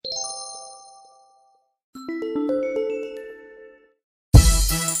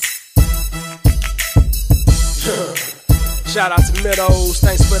Shout out to Meadows,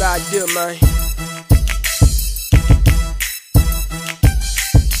 thanks for the idea, man.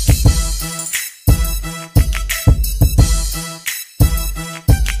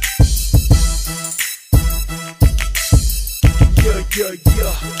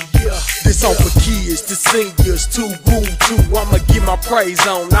 Yeah. This on for kids, the seniors, too rude too. I'ma get my praise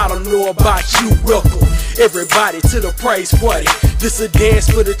on, I don't know about you. Welcome everybody to the praise party. This a dance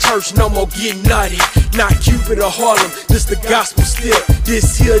for the church, no more getting naughty. Not Cupid or Harlem, this the gospel step.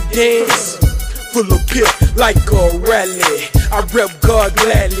 This here dance full of pip like a rally. I rep God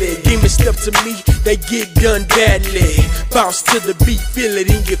gladly. Demons step to me, they get done badly. Bounce to the beat, feel it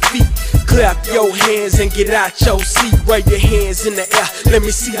in your feet. Clap your hands and get out your seat. Wave your hands in the air, let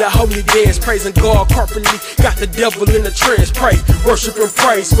me see the holy dance. Praising God corporately, got the devil in the trance. Pray, worship and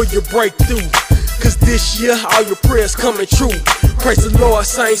praise for your breakthrough. Cause this year, all your prayers coming true. Praise the Lord,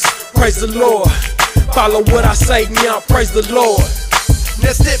 saints, praise the Lord. Follow what I say now, praise the Lord.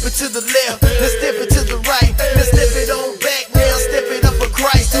 Now step it to the left, let's step it to the right. Let's step it on back now, step it up for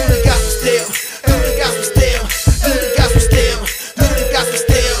Christ. Do the gospel step, do the gospel step, do the gospel step, do the gospel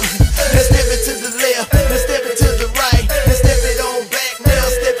step. Let's step it to the left, let's step it to the right. Let's step it on back now,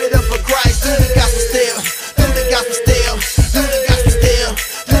 step it up for Christ. Do the gospel step, do the gospel step, do the gospel step,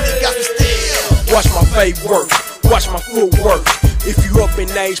 do the gospel step. Watch my faith work, watch my footwork. If you up in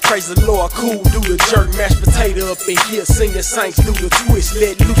age, praise the Lord, cool, do the jerk. Mashed potato up in here, singing saints, do the twist.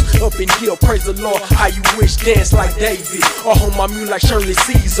 Let loose up in here, praise the Lord, how you wish, dance like David. Or home my mute like Shirley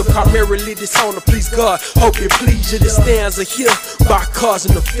Caesar. Primarily this on to please God, hope it please you. This stanza here by cause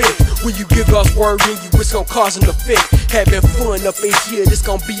and effect. When you give God's word in you, it's gonna cause an effect. Having fun up in here, this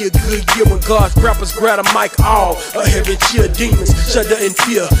gonna be a good year. When God's rappers grab a mic, all a heaven cheer. Demons shudder in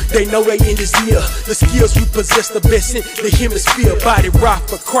fear, they know they end is near. The skills we possess, the best in the hemisphere. Body rock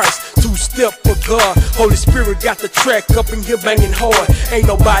for Christ, two-step for God. Holy Spirit got the track up in here banging hard. Ain't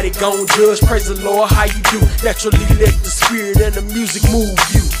nobody gon' judge, praise the Lord, how you do. Naturally let the spirit and the music move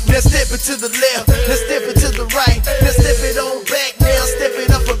you. Let's step it to the left, let's step it to the right. Let's step it on back now, step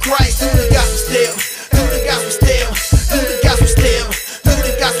it up for Christ. Do the gospel step, do the gospel step, do the gospel step, do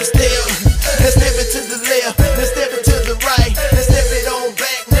the gospel step. Let's step it to the left, let's step it to the right. Let's step it on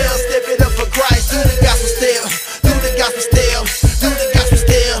back now, step it up for Christ. Do the gospel step, do the gospel step, do the gospel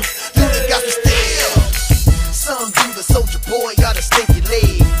step, do the gospel step. Some do the soldier boy, got a stinky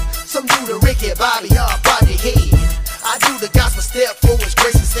leg. Some do the Ricky Bobby, all body head. I do the gospel step for his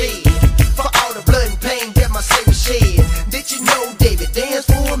grace instead. For all the blood and pain that my Savior shed. Did you know David danced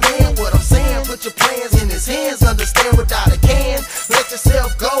for a man? What I'm saying, put your plans in his hands. Understand without a can. Let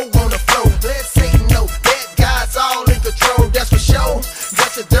yourself go on the flow. Let Satan know that God's all in control. That's for sure.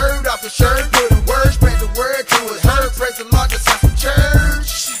 Got your dirt off your shirt. Put the word, spread the word to his hurt. Praise the Lord, let's have some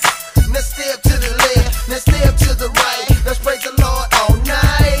church. Let's step to the left, let's step to the right. Let's praise the Lord all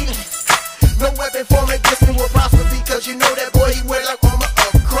night. No weapon formed against me will prosper, because you know that boy, he wear like armor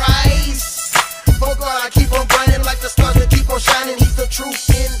of Christ. For God, I keep on burning like the stars that keep on shining. He's the truth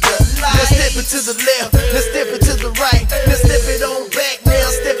in the light. Let's step it to the left, let's step it to the right. Let's step it on back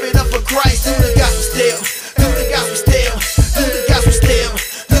now, step it up for Christ. Do the gospel step, do the gospel step, do the gospel step,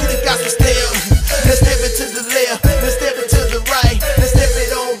 do the gospel step. Let's step it to the left, let's step it to the right. Let's step it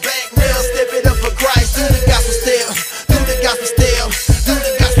on back now, step it up for Christ. Do the gospel step, do the gospel step, do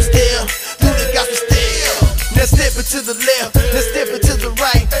the gospel step, do the gospel step. Let's step it to the left, let's step it to the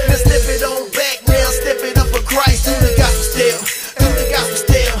right. Let's step it on back now, step it up for Christ. Do the gospel step, do the gospel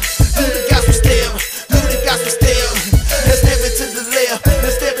step, do the gospel step, do the gospel step. Let's step it to the left,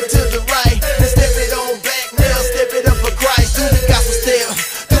 let's step it to the right. Let's step it on back now, step it up for Christ. Do the gospel step,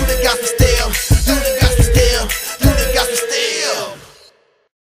 do the gospel step, do the gospel step, do the gospel step.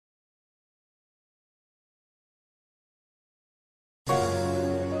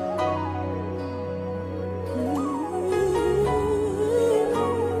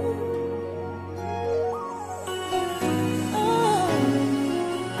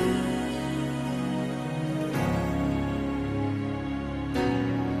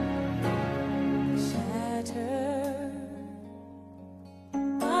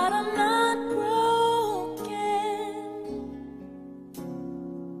 But I'm not broken,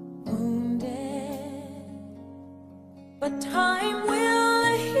 wounded, but time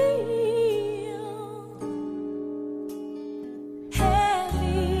will heal.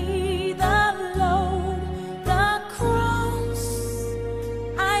 Heavy the load, the cross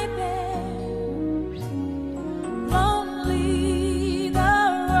I bear. Lonely the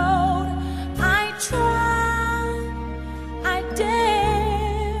road I trod, I dare.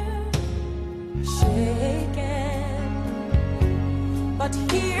 Shaken, but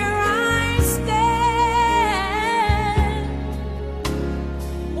here I stand.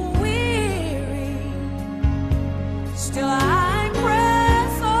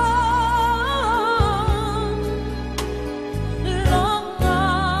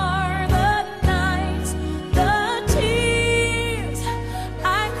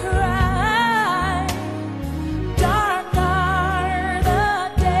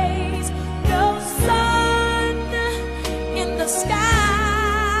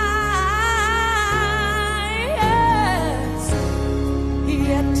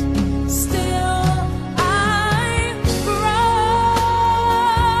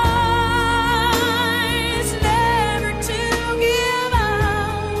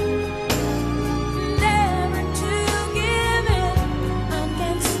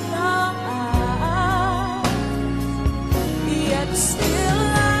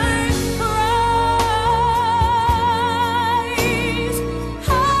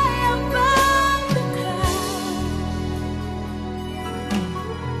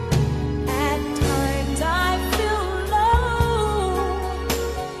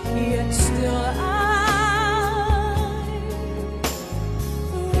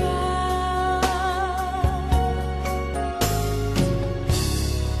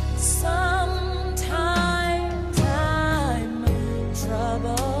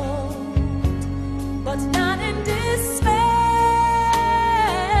 troubled, but not in despair.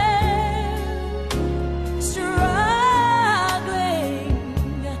 Struggling,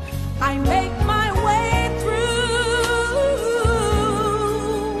 I make my way through.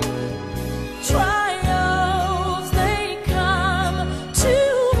 Trials, they come to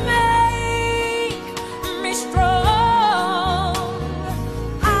make me strong.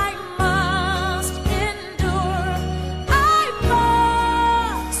 I must endure, I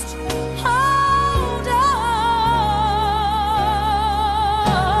must hold on.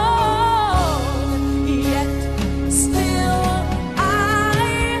 Yet still I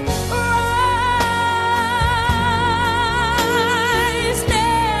rise,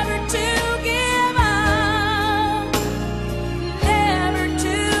 never to give up, never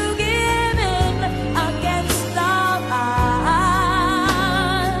to give in against all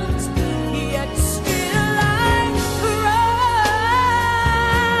odds. Yet still I rise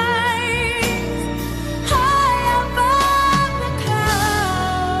high above the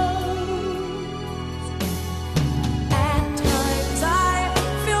clouds. At times I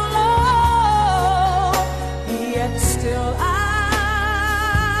feel low, yet still I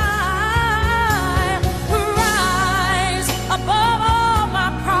rise above all my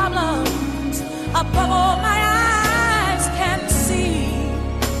problems, above all my eyes can see.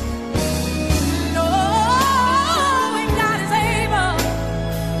 Knowing God is able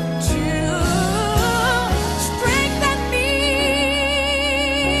to strengthen me,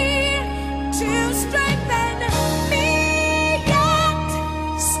 to strengthen me. Yet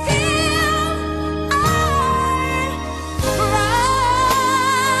still I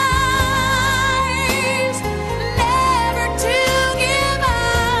rise, never to give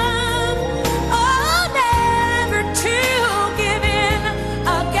up, oh, never to give in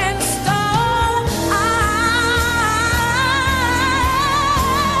against all odds.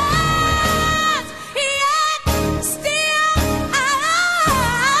 Yet still I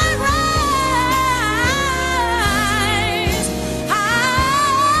rise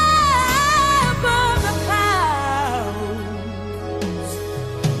high above the clouds.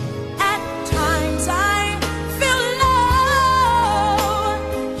 At times I feel low,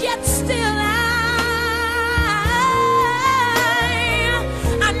 yet still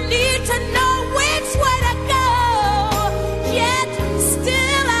I need to know which way to go. Yet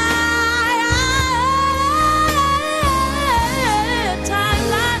still at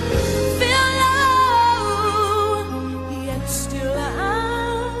times I feel low, yet still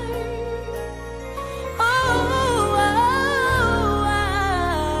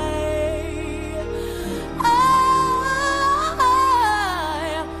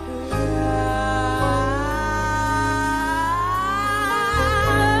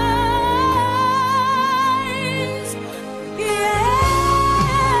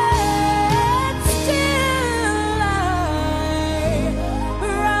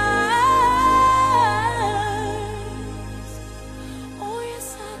oh yes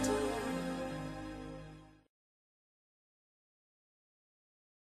I do.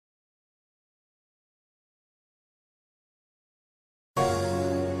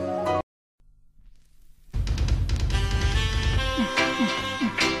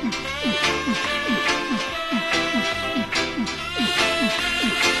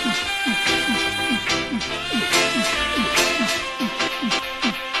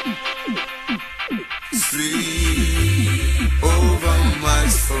 Sleep over my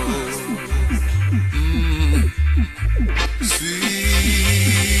soul.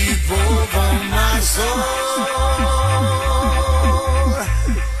 Sleep over my soul.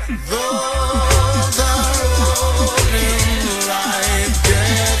 Though the rolling light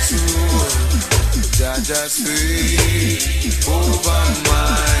gets low, Jaja, sleep over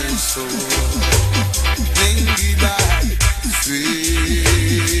my soul. Dingy back,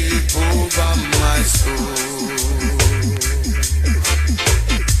 sleep over my soul.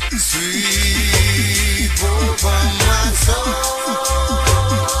 Sleep over my soul.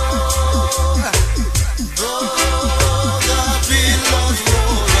 Though the billows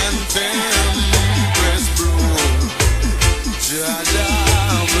roll and tempests blow, Jaja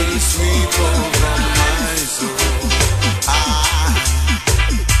will sweep over my soul.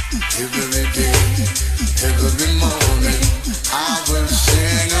 Every day, every morning, I will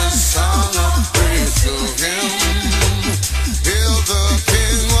sing a song of praise to Him. Hail the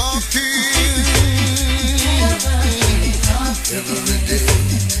King of Kings. Every day,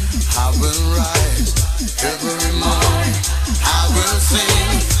 I will rise. Every morning, I will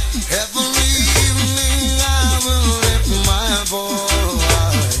sing. Every evening, I will lift my voice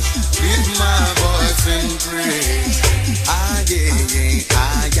in praise. I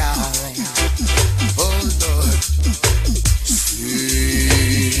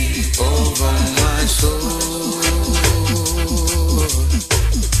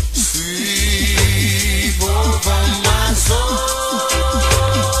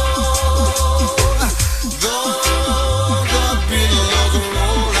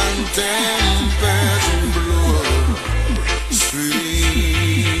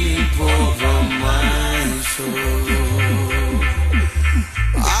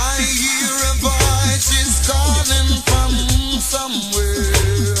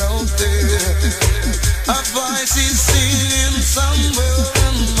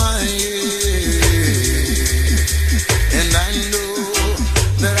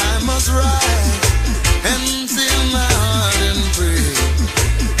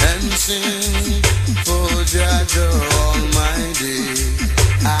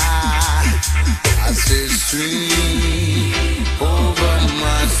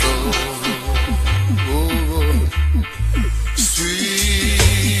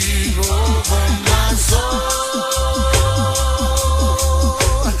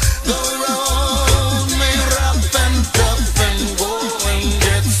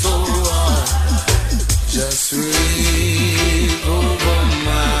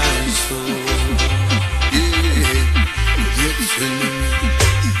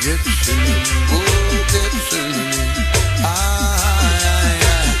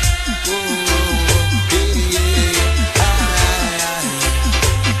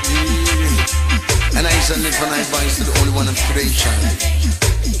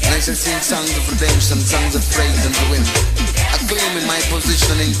songs of redemption, songs of praise unto him. Acclaiming my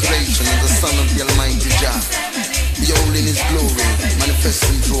position in creation as the Son of the Almighty Jah, beholding his glory,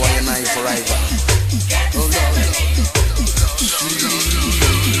 manifesting through I and I forever. Oh Lord, sweet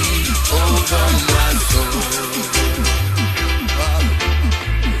over my soul,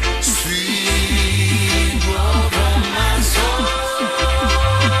 sweet over my soul.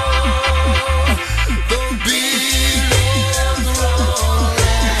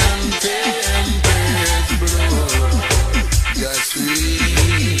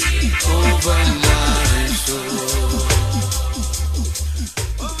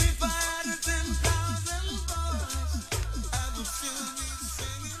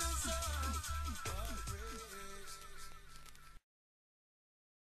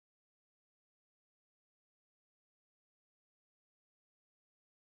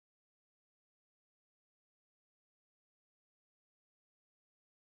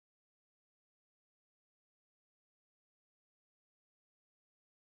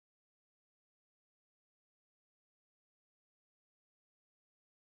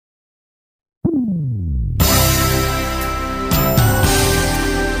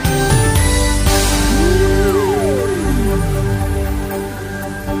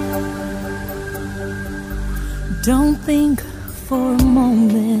 Don't think for a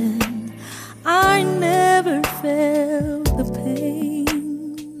moment I never felt the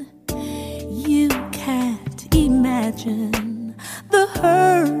pain. You can't imagine the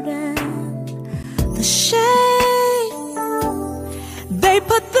hurt and the shame. They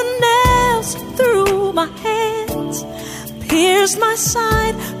put the nails through my hands, pierced my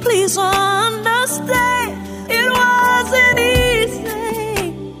side. Please understand, it wasn't easy,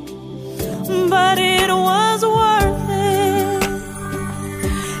 but it was worth it.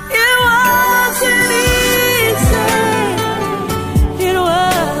 It wasn't easy. It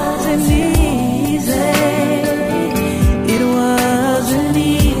wasn't easy. It wasn't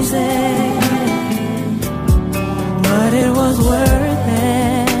easy, but it was worth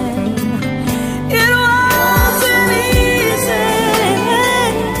it. It wasn't easy.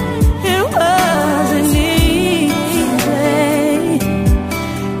 It wasn't easy.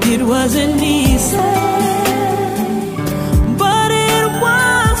 It wasn't easy, but it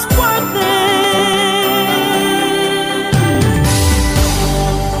was worth it.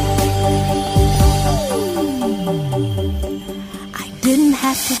 I didn't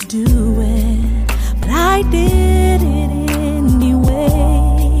have to do it, but I did it anyway.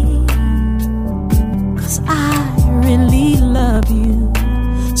 'Cause I really love you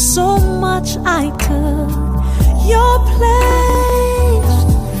so much, I took your place.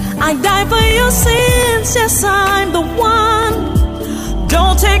 I die for your sins, yes, I'm the one.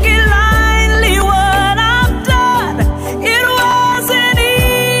 Don't take it lightly what I've done. It wasn't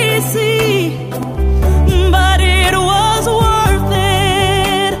easy, but it was worth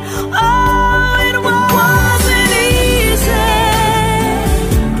it. Oh, it wasn't easy.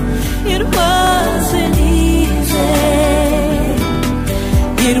 It wasn't easy.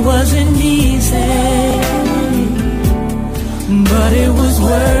 It wasn't easy, but it was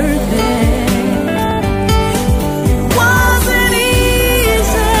worth it. It wasn't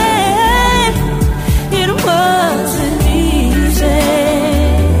easy. It wasn't easy.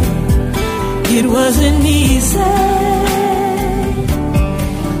 It wasn't easy,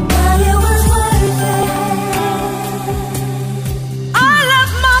 but it was worth it. I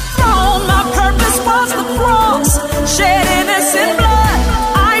left my throne, my purpose was the cross, shed innocent blood,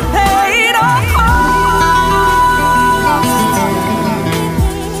 I paid a cost.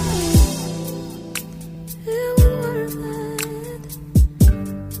 It was worth it.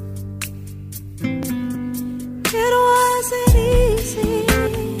 It wasn't easy.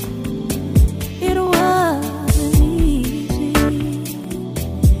 It wasn't easy.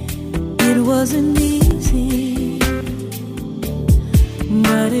 It wasn't easy,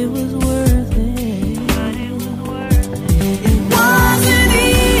 but it was worth it. It wasn't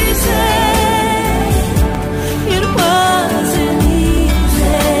easy. It wasn't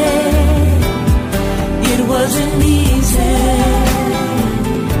easy. It wasn't easy,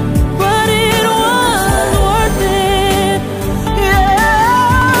 but it was worth it. Yeah.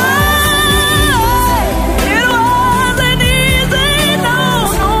 It wasn't easy. No,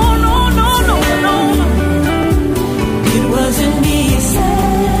 no, no, no, no, no.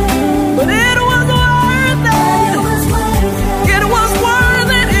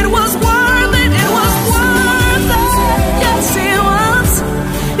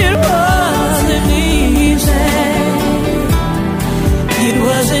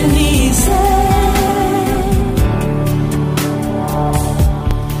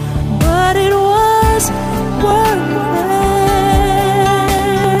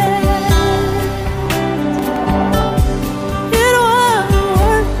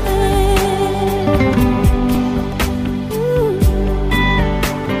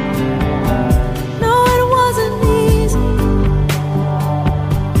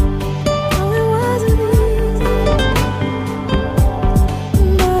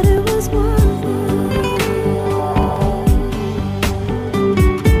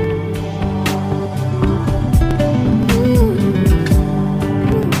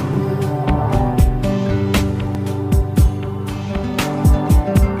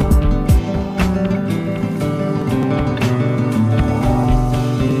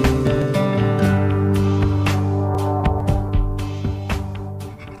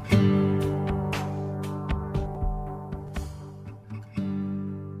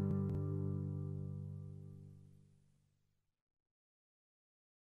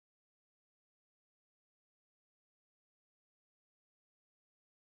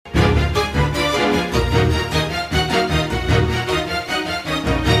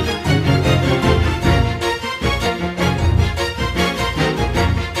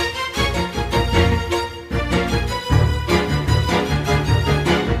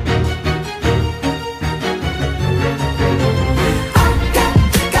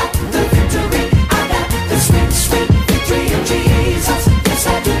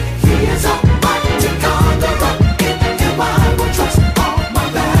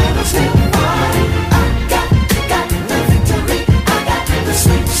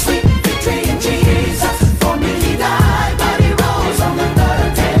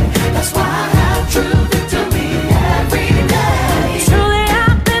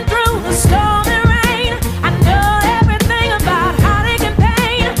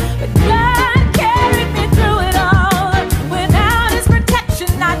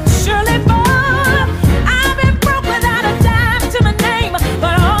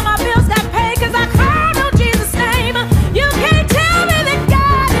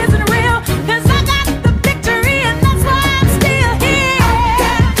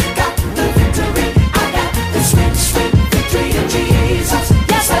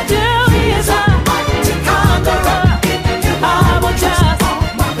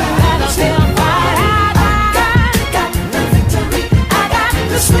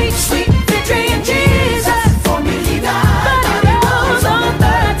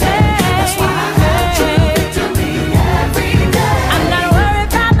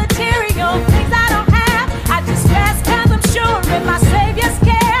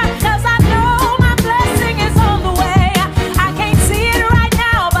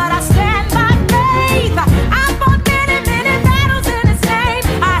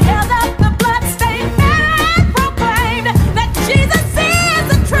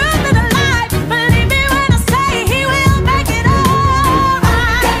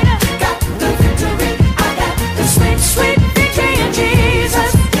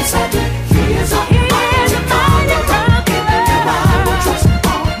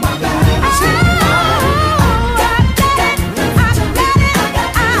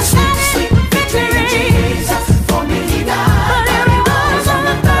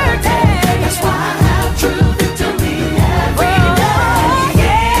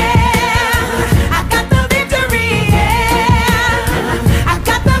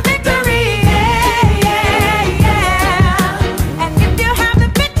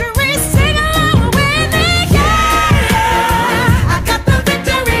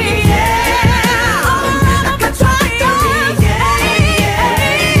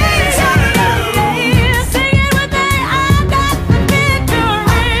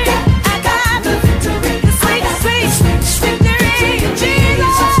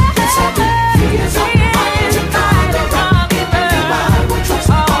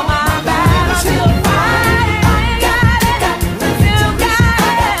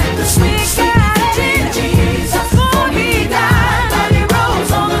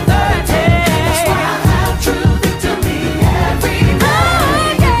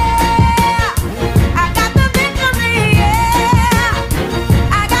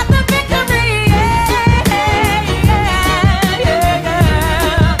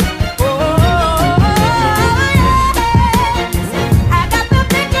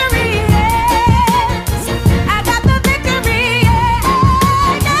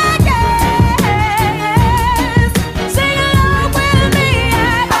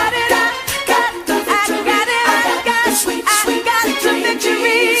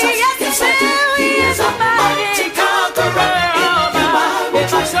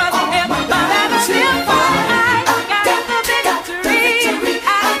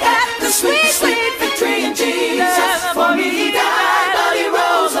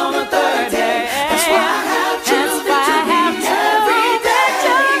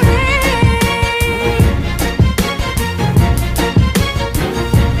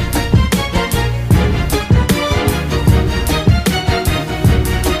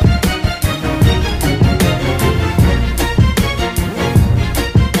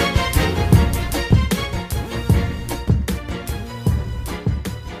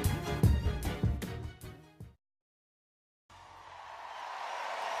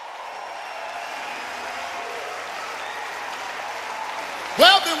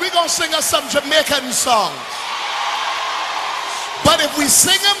 Brethren, we're going to sing us some Jamaican songs. But if we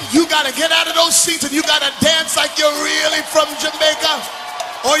sing them, you got to get out of those seats and you got to dance like you're really from Jamaica.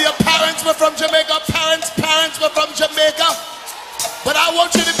 Or your parents were from Jamaica, parents were from Jamaica. But I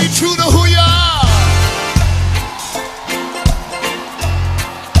want you to be true to who you are.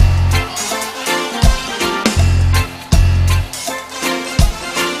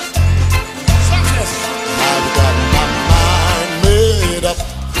 I've got my mind made up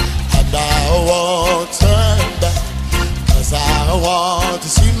and I won't turn back, 'cause I want to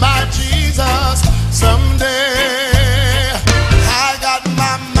see my Jesus someday. I got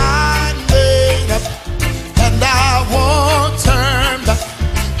my mind made up and I won't turn back,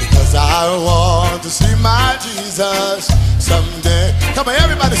 because I want to see my Jesus someday. Come on,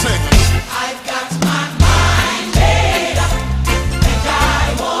 everybody sing. I've got my mind made up and I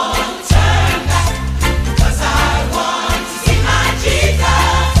won't turn back, 'cause I want to see my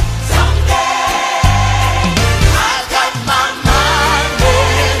Jesus someday. I got my mind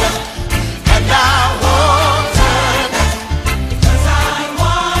made up and I won't turn back. 'Cause I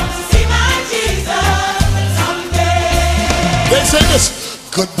want to see my Jesus someday. They say this: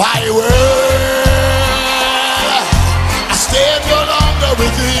 goodbye world, I stay no longer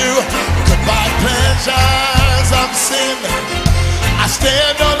with you. Goodbye pleasures of sin, I stay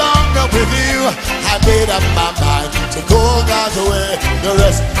no longer with you. I made up my mind to go God's way. The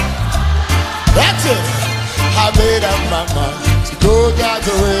rest, that's it. I made up my mind to go God's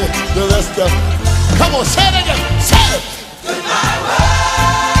way. The rest of, come on, say it again. Say it. Goodbye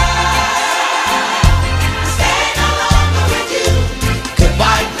world, I stay no longer with you.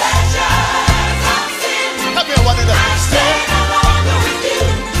 Goodbye. Pleasures of sin, Come here, one of them. I stay no longer with you.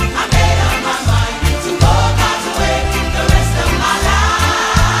 I made up my mind to go God's way the rest of my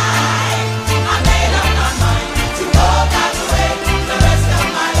life. I made up my mind to go God's way the rest of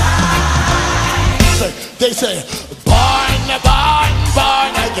my life. They say, born, born,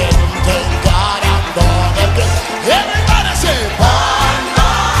 born again. Thank God I'm born again. Everybody say, born,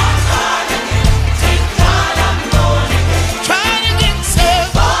 Born again, thank God I'm born again. try it again, say,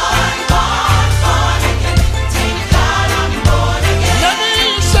 Born again, thank God I'm born again. let me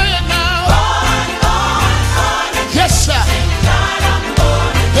hear you say it now. Born again, Yes, sir. God I'm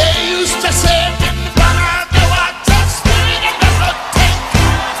born again. They used to say, born of the water, spirit of the blood, take.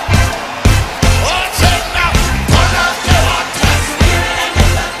 Oh, say it now. Born of the water, Spirit and the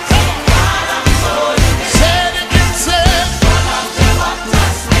blood, thank God I'm born again. say it again, say it. Born of the water,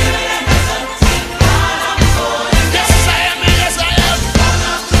 Spirit and the blood, thank God I'm born again. Yes, I am, yes, I am. Born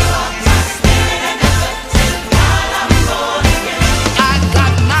of the water, Spirit and the blood, thank God I'm born again. I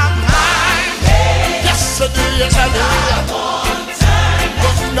got my mind. Yes, I do, yes, I do. I won't turn back.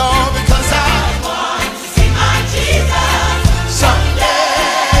 But no, because I Want to see my Jesus someday.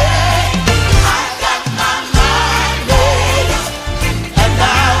 I got my mind made up and I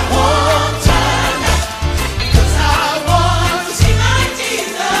won't turn back. 'cause I want to see my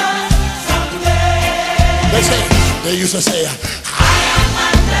Jesus someday. They used to say, I am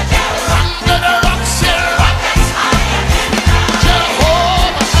under the rock, under the rocks here, rock I am in the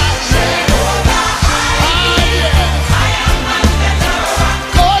Jehovah, Jehovah. ah, yeah. I am under the rock,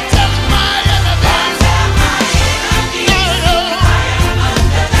 Go tell my enemies, tell my enemies. I know, I am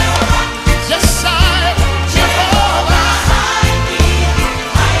under the rock, yes, I am Jehovah. hide me.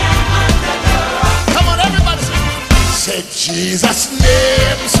 I am under the rock. Come on, everybody say Jesus'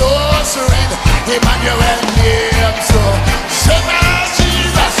 name so sweet, Emmanuel name so. Say my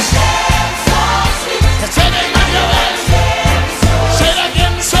Jesus, So sweet, say Emmanuel. Say it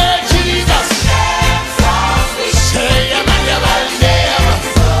again, say Jesus. so sweet. Say Emmanuel name.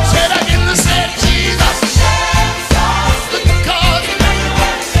 Say it again, say Jesus. Because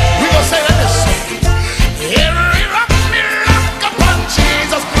we gonna say like this. Every rock me rock upon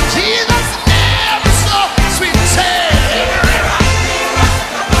Jesus. Jesus' name so sweet. Say every rock.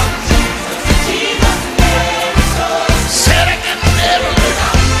 Say it again, every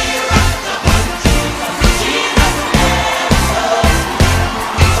rock.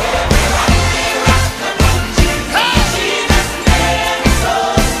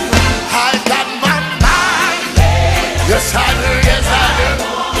 I got my mind. Yes, I do. Yes, I do.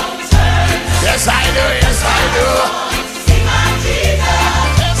 Yes, I do. Yes, I do.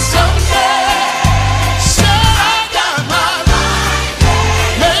 Yes, someday, sure, I got my mind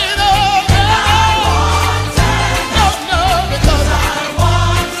made up. No, no, because now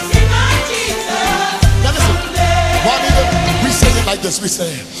listen. One minute, we sing it like this. We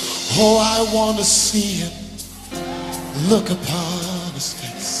say, oh, I want to see him. Look upon his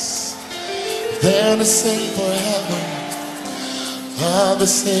face. Then to sing forever. of the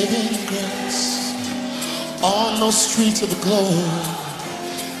saving grace. On those streets of the globe,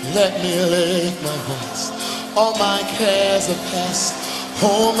 let me lift my voice. All my cares are past,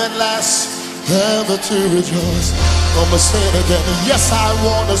 home at last, ever to rejoice. I'ma say it again. Yes, I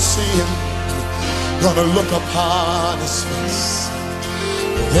wanna see him. Gonna look upon his face.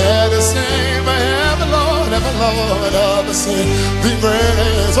 Yeah, the same ever Lord of the saving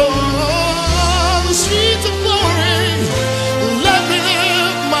grace. Oh, the streets of glory, let me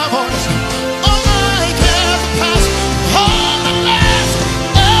lift my voice. All my cares are past, home at last,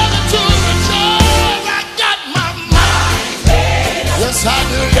 ever to rejoice. I got my mind made up. Yes, I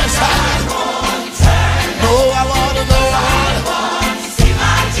do. Yes, I do. No, I wanna know. I want to see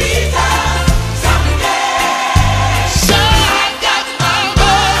my Jesus someday. So I got my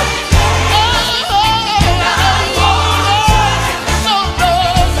mind. I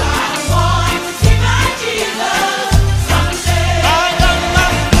want to see my Jesus someday.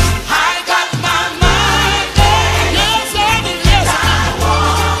 I got my mind made. Yes, I do. Yes, I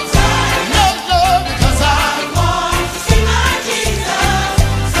want to. No, because I want to see my Jesus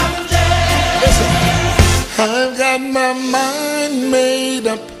someday. Listen. I've got my mind made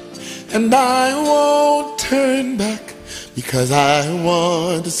up, and I won't turn back, because I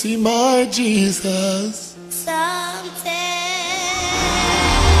want to see my Jesus someday.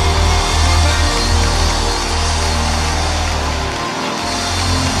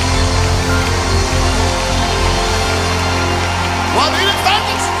 Well, need it,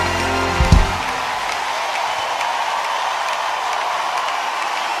 focus.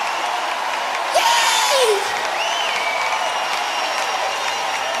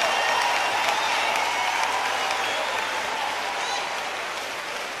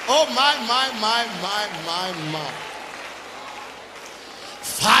 Oh, my.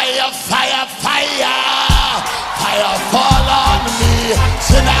 Fire, fire, fire. Fire fall on me.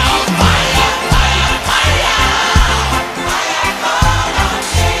 Sit down, fire, fire, fire. Fire fall on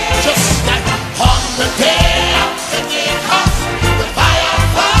me. Just like on the day of Pentecost, the fire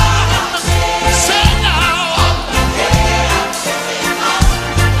fall on me. Sit down on the day of Pentecost,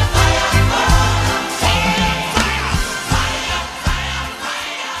 the fire fall on me. Fire, fire, fire, fire, fire.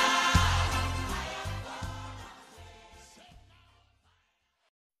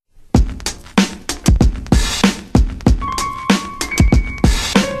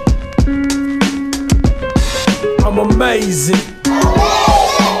 I'm amazing.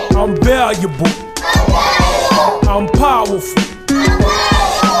 I'm valuable. I'm powerful.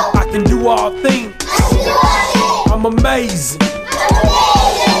 I can do all things. I'm amazing.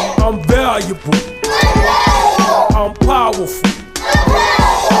 I'm valuable. I'm powerful.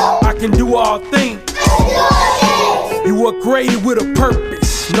 I can do all things. You were created with a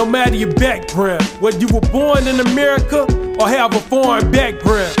purpose, no matter your background. Whether you were born in America or have a foreign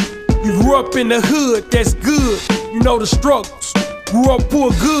background. You grew up in the hood, that's good. You know the struggles. Grew up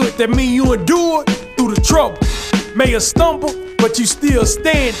poor good, that mean you endured through the trouble. May have stumbled, but you still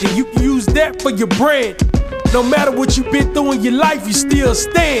standing. You can use that for your brand. No matter what you've been through in your life, you still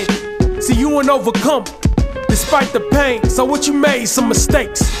stand. See, you an overcomer, despite the pain. So what you made, some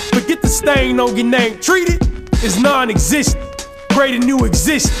mistakes. Forget the stain on your name. Treat it as non-existent. Create a new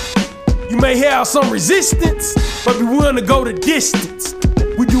existence. You may have some resistance, but be willing to go the distance.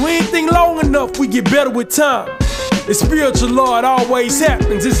 We do anything long enough, we get better with time. The spiritual law, it always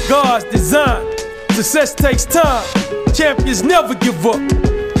happens, it's God's design. Success takes time, champions never give up.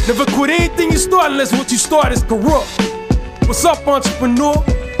 Never quit anything you start unless what you start is corrupt. What's up, entrepreneur?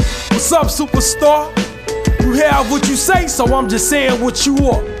 What's up, superstar? You have what you say, so I'm just saying what you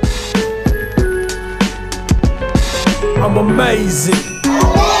are. I'm amazing.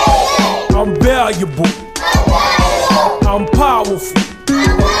 I'm valuable. I'm powerful.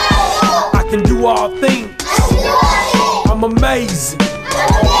 I can do all things. I'm amazing.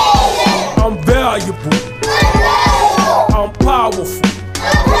 I'm valuable. I'm powerful.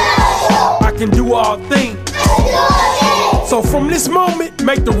 I can do all things. So from this moment,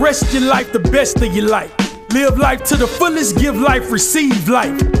 make the rest of your life the best of your life. Live life to the fullest, give life, receive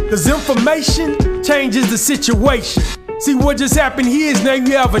life. Cause information changes the situation. See what just happened here is now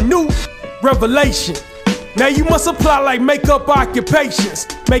you have a new revelation. Now you must apply like makeup occupations.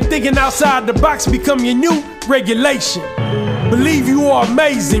 Make thinking outside the box become your new regulation. Believe you are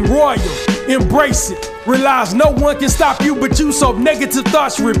amazing, royal, embrace it. Realize no one can stop you but you, so negative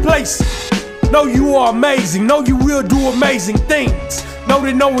thoughts replace it. Know you are amazing, know you will do amazing things. Know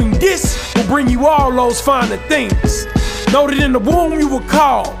that knowing this will bring you all those finer things. Know that in the womb you were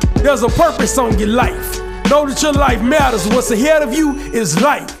called, there's a purpose on your life. Know that your life matters, what's ahead of you is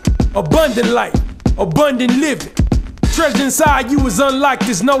life. Abundant living. treasure inside you is unlocked,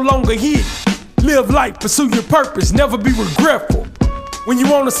 it's no longer here. Live life, pursue your purpose, never be regretful. When you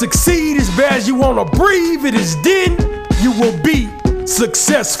wanna succeed as bad as you wanna breathe, it is then you will be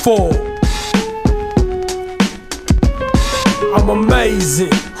successful. I'm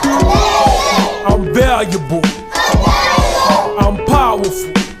amazing. I'm valuable. I'm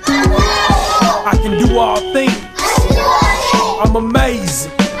powerful. I can do all things. I'm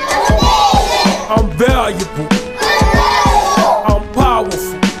amazing. I'm valuable. I'm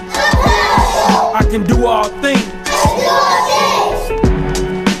powerful. I can do all things.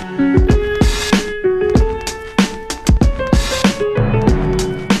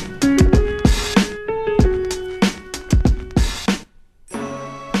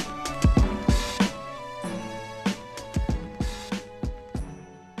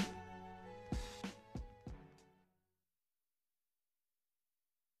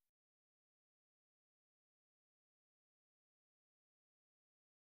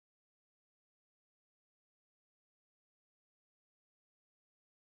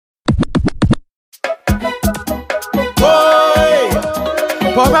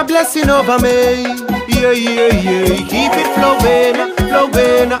 Pour a blessing over me, yeah, yeah, yeah. Keep it flowing,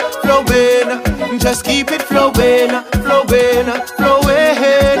 flowing, flowing. Just keep it flowing, flowing,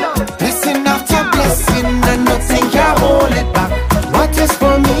 flowing. Blessing after blessing, and nothing can hold it back. What is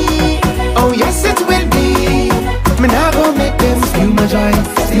for me? Oh yes, it will be. Me nah go make them steal my joy,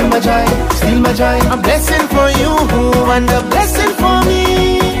 steal my joy, steal my joy. A blessing for you, and a blessing for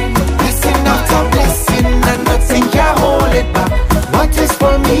me. Blessing after blessing, and nothing can hold it back. What is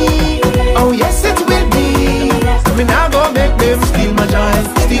for me? Oh yes, it will be. Me now go make them steal my joy,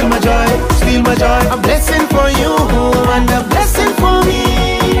 steal my joy, steal my joy. A blessing for you and a blessing for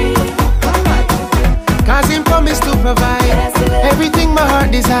me. Cause him promised to provide everything my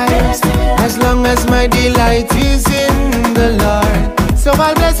heart desires, as long as my delight is in the Lord. So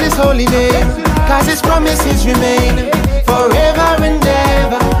I'll bless his holy name, cause his promises remain forever and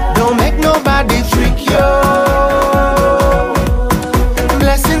ever. Don't make nobody trick you.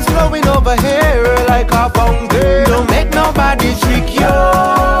 Blessings flowing over here like a fountain. Don't make nobody trick you,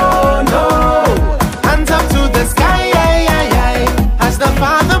 no. Hands up to the sky, as the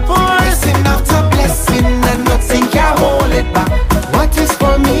Father pours. Blessing after blessing, and nothing can hold it back. What is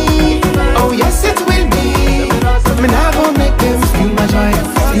for me? Oh yes, it will be. Me nah go make them steal my joy,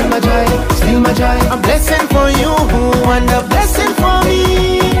 steal my joy, steal my joy. A blessing for you and a blessing for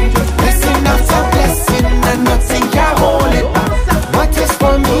me. Blessing after blessing, and nothing can hold it back. What is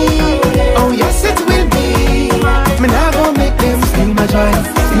for me? Oh yes, it will be. Me nah go make them steal my joy,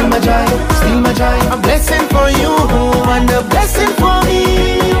 steal my joy, steal my joy. A blessing for you and a blessing for me.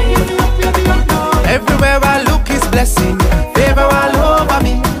 Everywhere I look is blessing, favor all over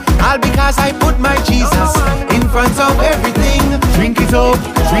me. All because I put my Jesus in front of everything. Drink it up,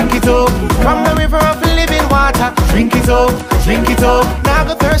 from the river of living water. Drink it up, now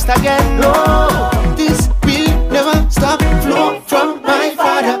go thirst again. No, this will never stop flow from my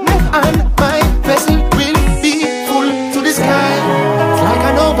Father, and my vessel will be full to the sky. It's like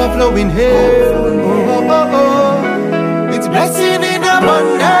an overflowing hill. Oh, oh, oh. It's blessing in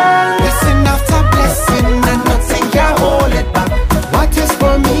abundance. Blessing after blessing, and nothing can hold it back. What is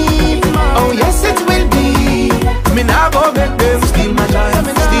for me? Oh yes, it will be. Me now go make them steal my joy,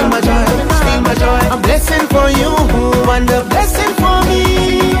 steal my joy, steal my joy. A blessing for you and a blessing for me.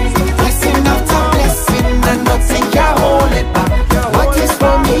 Blessing after blessing, and nothing can hold it back. What is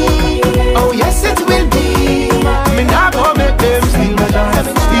for me? Oh yes, it will be. Me now go make them steal my joy,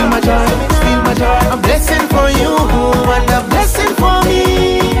 steal my joy, steal my joy. A blessing for you and a blessing for me.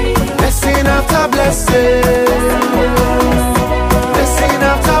 Blessing after blessing, blessing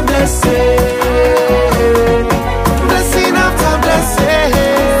after blessing, blessing after blessing,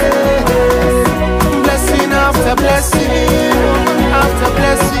 blessing after blessing, after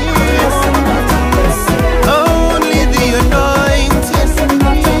blessing. Only the anointing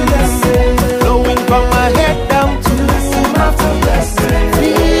flowing from my head down to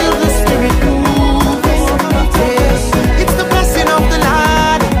feel the Spirit moving. It's the blessing of the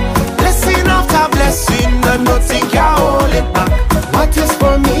Lord, blessing after blessing, and nothing can hold it back. What is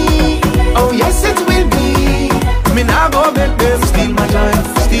for me? Oh yes, it will be. Me now go make them steal my joy,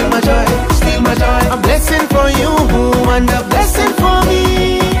 steal my joy, steal my joy. A blessing for you and a blessing for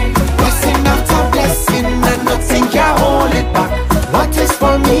me. Blessing after blessing, and nothing can hold it back. What is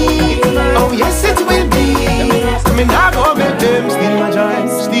for me? Oh yes, it will be. Me now go make them steal my joy,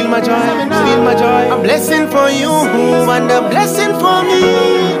 steal my joy, steal my joy. A blessing for you and a blessing for me.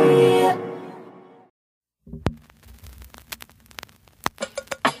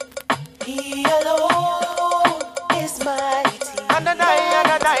 He alone is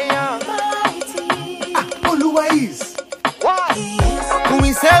mighty. Oluwa is.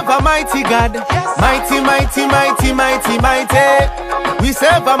 We serve a mighty God, mighty, mighty, mighty, mighty, mighty. We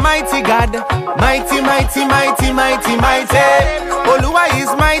serve a mighty God, mighty, mighty, mighty, mighty, mighty. Oluwa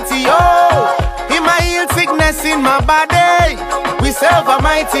is mighty, oh. He might heal sickness in my body. We serve a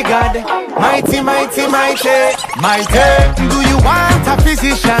mighty God, mighty, mighty, mighty, mighty. Do you want a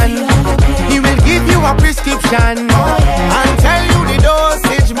physician? He will give you a prescription and tell you the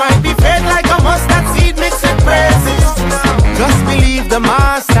dosage might be fed like a mustard seed mixed with praises. Just believe the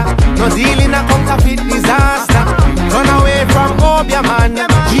master, no dealing a counterfeit disaster. Run away from Obia man,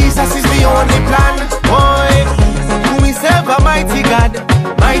 Jesus is the only plan. Boy, we serve a mighty God,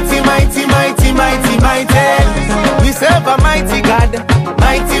 mighty, mighty, mighty, mighty, mighty. We serve a mighty God,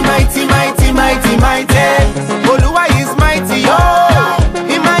 mighty, mighty, mighty, mighty, mighty. Oluwa is mighty, oh.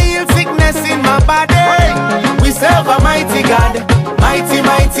 He might heal sickness in my body. We serve a mighty God, mighty,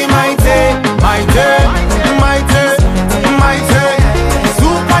 mighty, mighty, mighty, mighty. Mighty,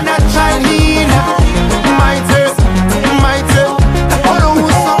 supernatural healer, mighty, mighty,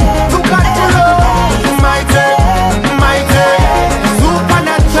 Oluwa, look at the Lord, mighty, mighty,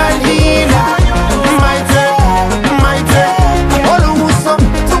 supernatural healer, mighty, mighty, Oluwa,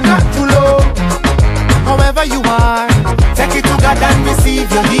 look at the Lord. However you are, take it to God and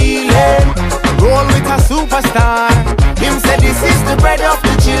receive your healing. Roll with a superstar. Him said this is the bread of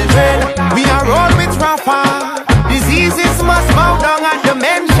the children. We are roll with Rafa. Diseases must bow down at the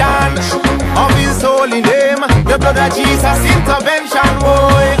mention of his holy name. The blood of Jesus intervention,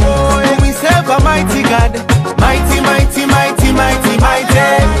 boy. We serve a mighty God, mighty, mighty, mighty, mighty,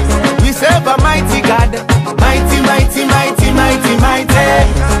 mighty. We serve a mighty God, mighty, mighty, mighty, mighty, mighty.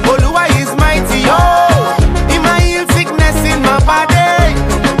 Oluwa is mighty, oh. He might heal sickness in my body.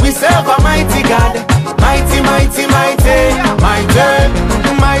 We serve a mighty God, mighty, mighty, mighty, mighty,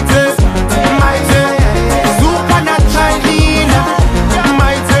 mighty, mighty. Supernatural healer,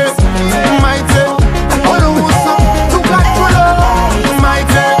 mighty, mighty. Oluwa, look at the Lord,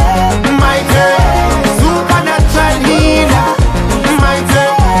 mighty, mighty. Supernatural healer, mighty,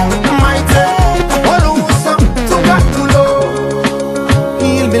 mighty. Oluwa, look at the Lord.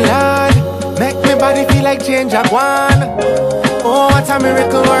 Heal me, Lord, make me body feel like change of one. Oh, what a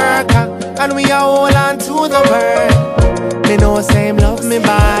miracle worker, and we are all on to the word. Me know same love me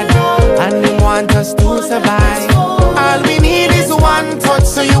bad, and him want us to survive. All we need is one touch,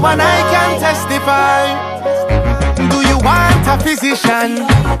 so you and I can testify. Do you want a physician?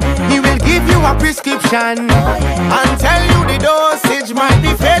 He will give you a prescription and tell you the dosage might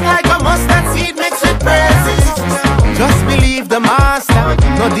be fed like a mustard seed mixed with praises. Just believe the master,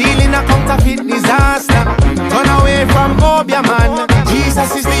 no dealing a counterfeit disaster. Run away from Obia man,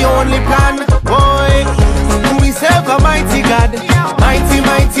 Jesus is the only plan. Boy, we serve a mighty God, mighty,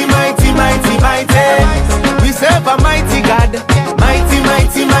 mighty, mighty, mighty, mighty. We serve a mighty God, mighty,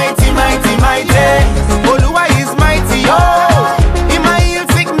 mighty, mighty, mighty, mighty. Oluwa is mighty, oh. He might heal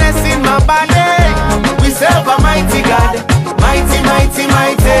sickness in my body. We serve a mighty God, mighty, mighty,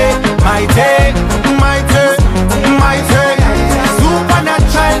 mighty, mighty, mighty, mighty.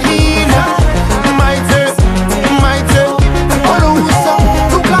 Supernatural healer, mighty, mighty. Oluwa,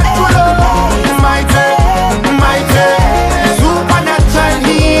 look at the Lord, mighty, mighty. Supernatural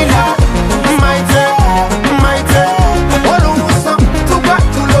healer, mighty, mighty. Oluwa, look at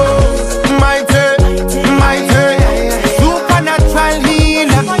the Lord, mighty, mighty. Supernatural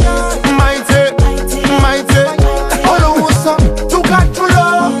healer, mighty, mighty. Oluwa, look at the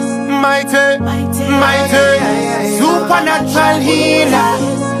Lord, mighty, mighty. Supernatural healer,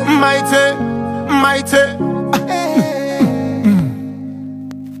 mighty, mighty.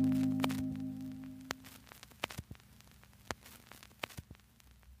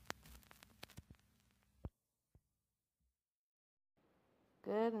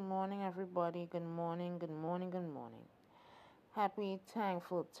 Good morning, everybody. Good morning, good morning, good morning. Happy,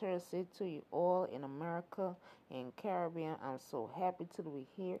 thankful Thursday to you all in America and Caribbean. I'm so happy to be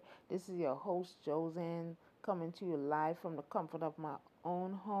here. This is your host, Josanne, coming to you live from the comfort of my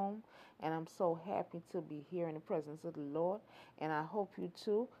own home. And I'm so happy to be here in the presence of the Lord. And I hope you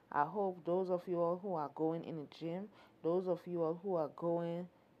too. I hope those of you all who are going in the gym, those of you all who are going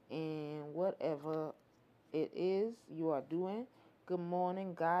in whatever it is you are doing. Good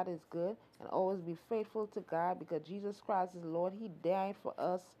morning. God is good, and always be faithful to God, because Jesus Christ is Lord. He died for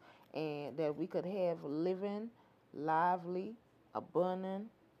us, and that we could have living, lively, abundant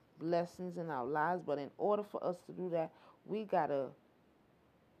blessings in our lives. But in order for us to do that, we gotta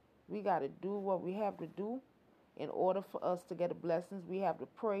do what we have to do In order for us to get the blessings, we have to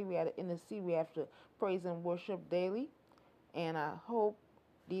pray, we have to intercede, we have to praise and worship daily. And I hope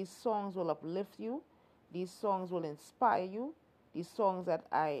these songs will uplift you. These songs will inspire you. These songs that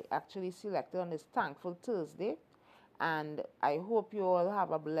I actually selected on this Thankful Thursday. And I hope you all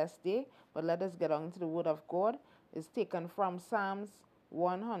have a blessed day. But let us get on to the Word of God. It's taken from Psalms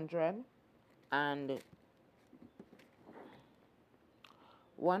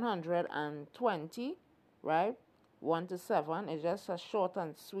 120, right? 1 to 7. It's just a short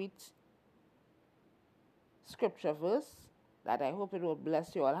and sweet scripture verse that I hope it will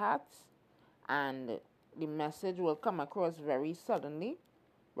bless your hearts. And the message will come across very suddenly,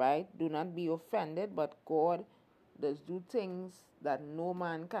 right? Do not be offended, but God does do things that no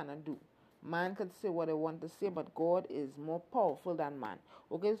man cannot do. Man can say what they want to say, but God is more powerful than man.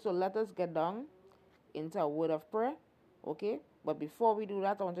 Okay, so let us get down into a word of prayer. Okay, but before we do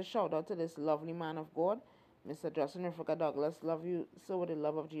that, I want to shout out to this lovely man of God, Mr. Justin Rafika Douglas. Love you so with the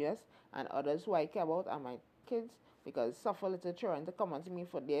love of Jesus, and others who I care about are my kids, because suffer little children to come unto me,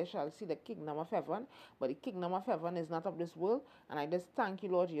 for they shall see the kingdom of heaven. But the kingdom of heaven is not of this world. And I just thank you,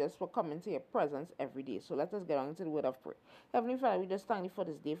 Lord Jesus, for coming to your presence every day. So let us get on to the word of prayer. Heavenly Father, we just thank you for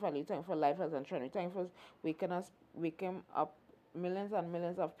this day, Father. We thank you for life, health, and strength. We thank you for waking up millions and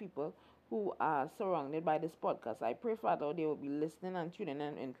millions of people who are surrounded by this podcast. I pray, Father, they will be listening and tuning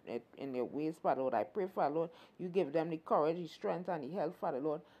in their ways, Father Lord. I pray, Father Lord, you give them the courage, the strength, and the health, Father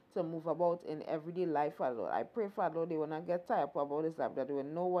Lord, to move about in everyday life, Father Lord. I pray, Father Lord, they will not get tired about this life, that they will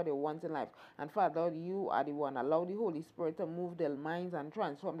know what they want in life. And Father Lord, you are the one. Allow the Holy Spirit to move their minds and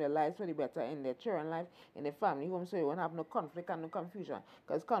transform their lives for the better in their children life, in their family home, so you won't have no conflict and no confusion.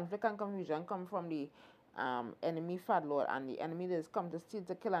 Because conflict and confusion come from the enemy, Father Lord, and the enemy that has come to steal,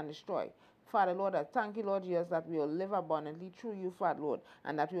 to kill, and destroy. Father Lord, I thank you, Lord Jesus, that we will live abundantly through you, Father Lord,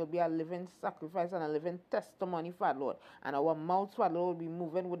 and that we will be a living sacrifice and a living testimony, Father Lord. And our mouths, Father Lord, will be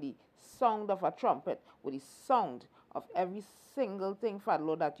moving with the sound of a trumpet, with the sound of every single thing, Father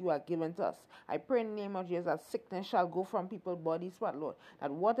Lord, that you are giving to us. I pray in the name of Jesus that sickness shall go from people's bodies, Father Lord,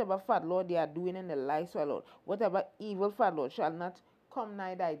 that whatever, Father Lord, they are doing in their lives, Father Lord, whatever evil, Father Lord, shall not come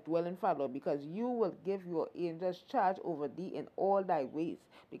nigh thy dwelling, Father Lord, because you will give your angels charge over thee in all thy ways.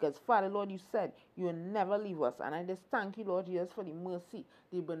 Because, Father Lord, you said you will never leave us. And I just thank you, Lord Jesus, for the mercy,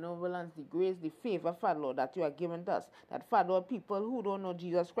 the benevolence, the grace, the favor, Father Lord, that you are giving to us. That, Father Lord, people who don't know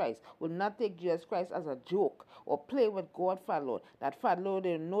Jesus Christ will not take Jesus Christ as a joke or play with God, Father Lord. That, Father Lord,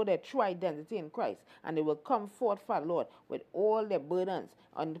 they will know their true identity in Christ, and they will come forth, Father Lord, with all their burdens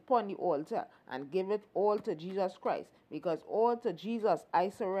upon the altar and give it all to Jesus Christ. Because all to Jesus I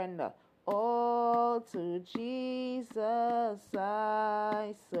surrender. All to Jesus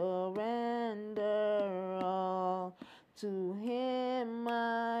I surrender. All to him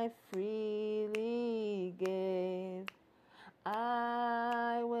I freely give.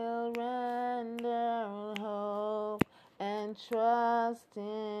 I will render hope and trust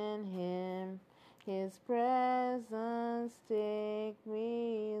in him. His presence take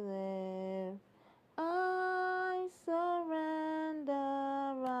me there. I surrender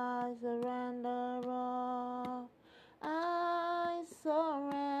all.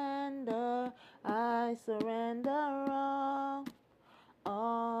 I surrender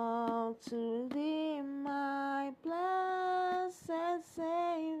all to thee, my blessed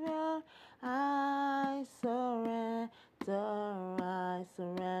Savior. I surrender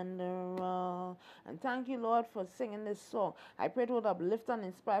all. And thank you, Lord, for singing this song. I pray to uplift and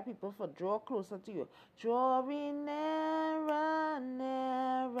inspire people for draw closer to you. Draw me nearer,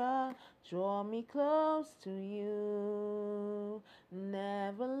 nearer. Draw me close to you.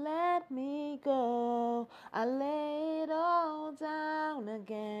 Never let me go. I lay it all down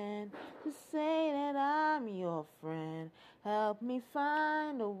again to say that I'm your friend. Help me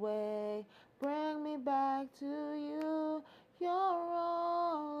find a way. Bring me back to you. You're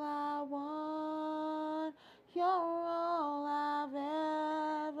all I want. You're all I've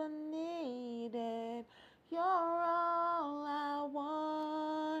ever needed. You're all I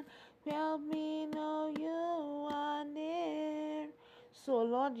want. Help me know you are near. So,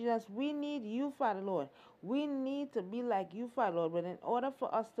 Lord Jesus, we need you, Father Lord. We need to be like you, Father Lord. But in order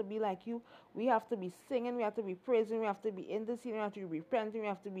for us to be like you, we have to be singing, we have to be praising, we have to be interceding, we have to be repenting, we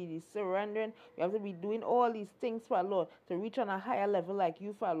have to be surrendering, we have to be doing all these things, Father Lord, to reach on a higher level like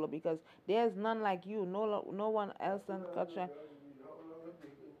you, Father Lord, because there's none like you, no one else can touch that.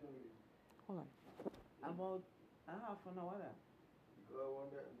 Hold on. About a half an hour there.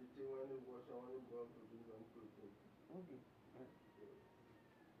 Okay.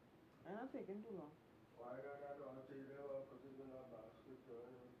 I'm not taking too long.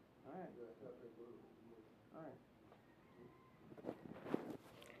 Alright. Alright.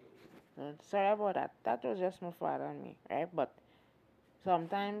 Sorry about that. That was just my father and me, right? But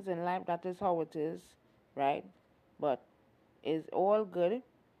sometimes in life that is how it is, right? But it's all good,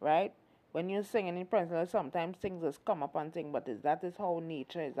 right? When you're singing in principle, sometimes things just come up and things, but that is how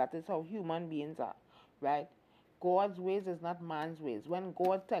nature is. That is how human beings are, right? God's ways is not man's ways. When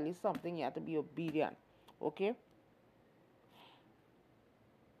God tells you something, you have to be obedient, okay?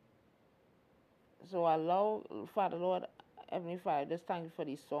 So allow, Father Lord, Heavenly Father, just thank you for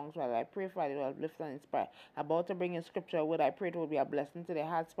these songs, Father. I pray, Father Lord, uplift and inspire. About to bring in scripture word, I pray it will be a blessing to their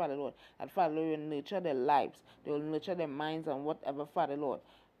hearts, Father Lord. And Father Lord, you will nurture their lives. They will nurture their minds and whatever, Father Lord,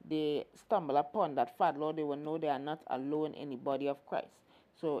 they stumble upon that, Father Lord, they will know they are not alone in the body of Christ.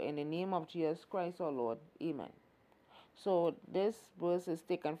 So in the name of Jesus Christ, our Lord, amen. So this verse is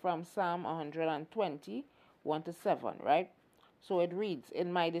taken from Psalm 120, 1 to 7, right? So it reads,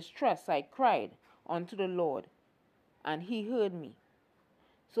 in my distress I cried unto the Lord, and he heard me.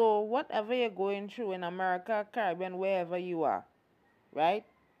 So whatever you're going through in America, Caribbean, wherever you are, right?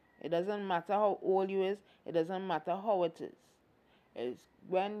 It doesn't matter how old you is. It doesn't matter how it is. It's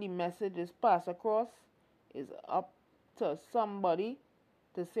when the message is passed across, it's up to somebody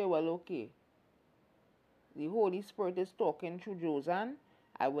to say, well, okay, the Holy Spirit is talking through Josanne.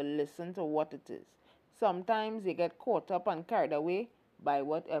 I will listen to what it is. Sometimes they get caught up and carried away by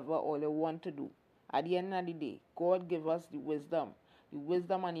whatever all they want to do. At the end of the day, God give us the wisdom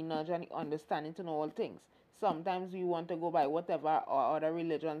and the knowledge and the understanding to know all things. Sometimes we want to go by whatever our other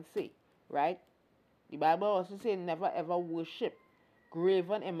religions say, right? The Bible also says never ever worship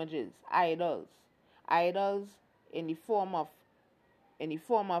graven images, idols in the form of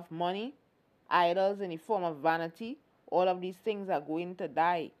money, idols in the form of vanity. All of these things are going to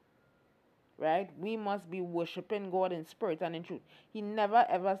die, right? We must be worshiping God in spirit and in truth. He never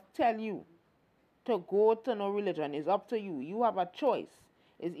ever tell you to go to no religion. It's up to you. You have a choice.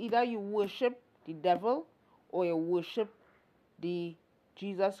 It's either you worship the devil or you worship the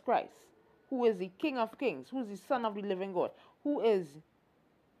Jesus Christ, who is the King of Kings, who is the Son of the living God, who is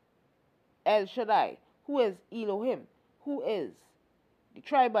El Shaddai, who is Elohim, who is the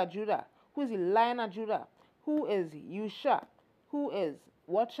tribe of Judah, who is the Lion of Judah, who is Yusha, who is,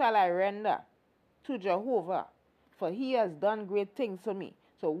 what shall I render to Jehovah? For he has done great things for me.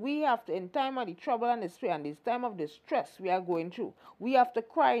 So we have to, in time of the trouble and despair and this time of distress we are going through, we have to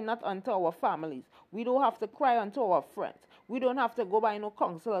cry not unto our families. We don't have to cry unto our friends. We don't have to go by no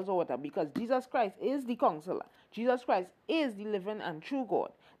counselors or whatever, because Jesus Christ is the counselor. Jesus Christ is the living and true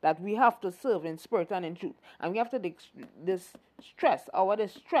God that we have to serve in spirit and in truth. And we have to distress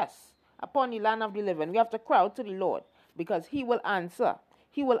upon the land of the living. We have to cry out to the Lord, because he will answer.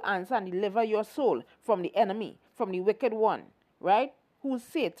 He will answer and deliver your soul from the enemy, from the wicked one, right? Who's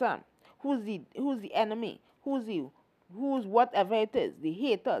Satan? Who's the enemy? Who's whatever it is? The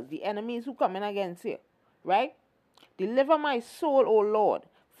haters, the enemies who coming against you, right? Deliver my soul, O Lord,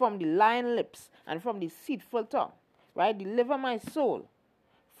 from the lying lips and from the deceitful tongue, right? Deliver my soul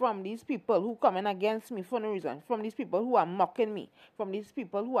from these people who coming against me for no reason, from these people who are mocking me, from these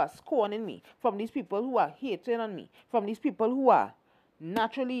people who are scorning me, from these people who are hating on me, from these people who are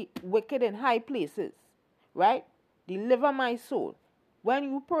naturally wicked in high places, right? Deliver my soul. When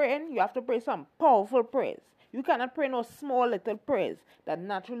you pray, you have to pray some powerful prayers. You cannot pray no small little prayers that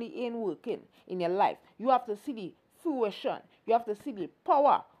naturally ain't working in your life. You have to see the fruition. You have to see the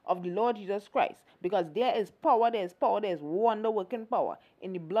power of the Lord Jesus Christ, because there is power, there is wonder working power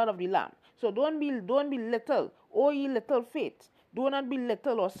in the blood of the Lamb. So don't be little, oh ye little faith. Do not be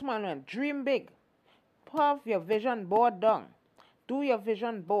little or small, and dream big. Have your vision board down. Do your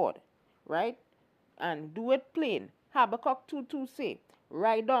vision board, right? And do it plain. Habakkuk 2:2 say,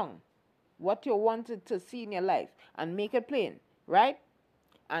 write down what you wanted to see in your life and make it plain, right?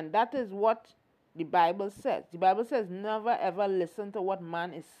 And that is what the Bible says. The Bible says never ever listen to what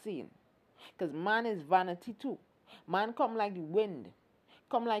man is saying, because man is vanity too. Man come like the wind,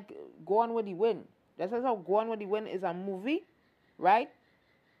 come like Gone with the Wind. That's how Gone with the Wind is a movie, right?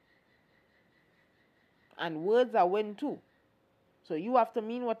 And words are wind too. So you have to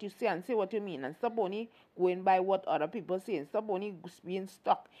mean what you say and say what you mean, and stop only going by what other people say, and stop only being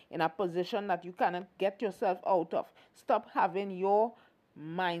stuck in a position that you cannot get yourself out of. Stop having your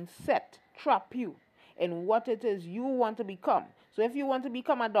mindset trap you in what it is you want to become. So if you want to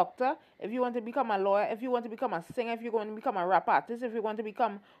become a doctor, if you want to become a lawyer, if you want to become a singer, if you want to become a rap artist, if you want to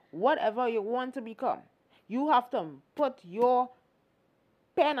become whatever you want to become, you have to put your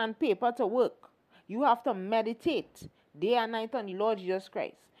pen and paper to work. You have to meditate day and night on the Lord Jesus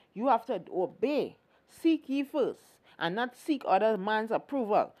Christ. You have to obey. Seek ye first, and not seek other man's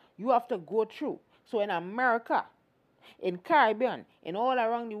approval. You have to go through. So in America, in Caribbean, in all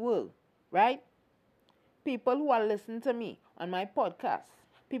around the world, right? People who are listening to me on my podcast,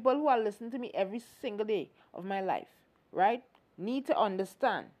 people who are listening to me every single day of my life, right, need to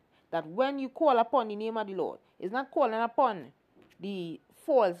understand that when you call upon the name of the Lord, it's not calling upon the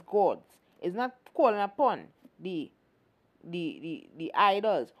false gods, it's not calling upon the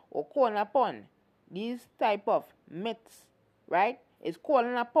idols, or calling upon these type of myths, right? It's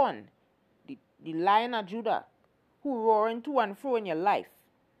calling upon the Lion of Judah, who roaring to and fro in your life,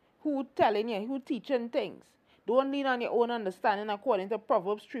 who telling you, who teaching things. Don't lean on your own understanding according to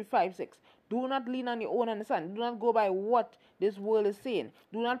Proverbs 3:5-6. Do not lean on your own understanding. Do not go by what this world is saying.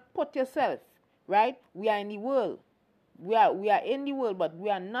 Do not put yourself, right? We are in the world. We are in the world, but we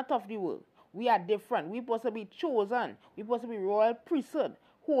are not of the world. We are different. We're supposed to be chosen. We're supposed to be royal priesthood,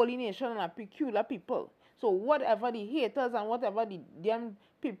 holy nation, and a peculiar people. So whatever the haters and whatever them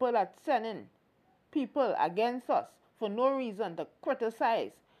people are sending people against us for no reason, to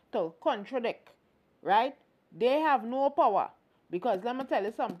criticize, to contradict, right? They have no power, because let me tell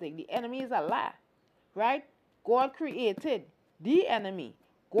you something, the enemy is a lie, right? God created the enemy.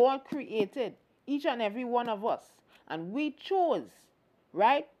 God created each and every one of us, and we chose,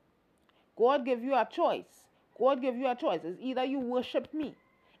 right? God gave you a choice. God gave you a choice. It's either you worship me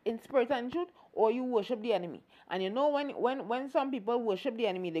in spirit and truth, or you worship the enemy. And you know, when some people worship the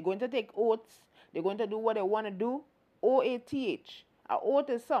enemy, they're going to take oaths. They're going to do what they want to do. O-A-T-H. An oath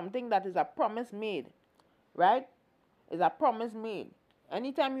is something that is a promise made, right? It's a promise made.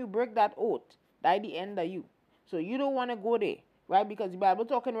 Anytime you break that oath, that's the end of you. So you don't want to go there, right? Because the Bible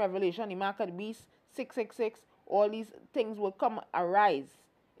talk in Revelation, the mark of the beast, 666, all these things will come arise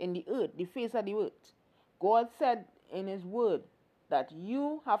in the earth, the face of the earth. God said in his word that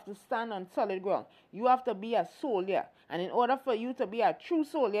you have to stand on solid ground. You have to be a soldier. And in order for you to be a true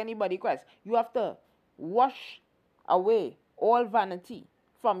soldier, anybody Christ, you have to wash away all vanity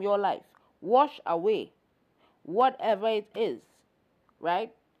from your life. Wash away whatever it is,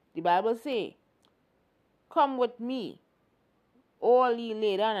 right? The Bible say, come with me, all ye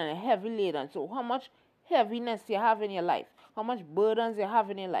laden and heavy laden. So how much heaviness you have in your life, how much burdens you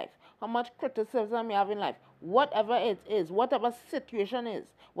have in your life, how much criticism you have in life, whatever it is, whatever situation is,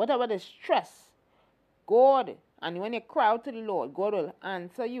 whatever the stress, God, and when you cry out to the Lord, God will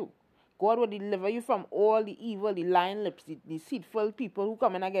answer you. God will deliver you from all the evil, the lying lips, the deceitful people who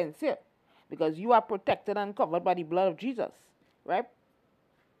come in against you, because you are protected and covered by the blood of Jesus, right?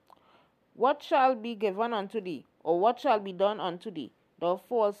 What shall be given unto thee, or what shall be done unto thee, thou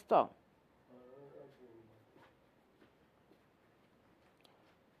false tongue?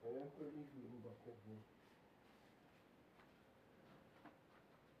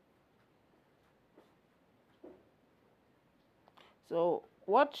 So,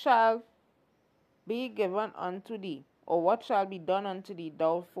 what shall be given unto thee, or what shall be done unto thee,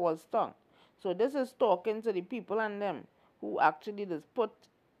 thou false tongue? So this is talking to the people and them who actually just put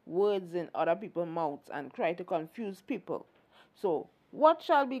words in other people's mouths and try to confuse people. So, what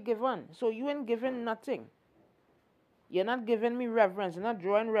shall be given? So you ain't giving nothing. You're not giving me reverence. You're not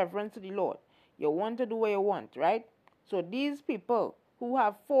drawing reverence to the Lord. You want to do what you want, right? So these people who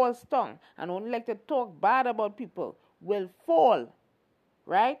have false tongue and only like to talk bad about people will fall,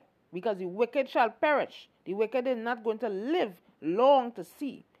 right? Because the wicked shall perish. The wicked is not going to live long to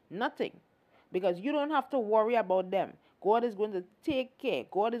see nothing, because you don't have to worry about them. God is going to take care.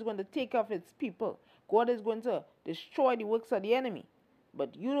 God is going to take care of his people. God is going to destroy the works of the enemy.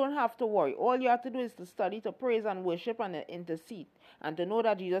 But you don't have to worry. All you have to do is to study, to praise and worship and intercede, and to know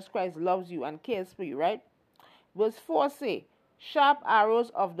that Jesus Christ loves you and cares for you, right? Verse 4 say, sharp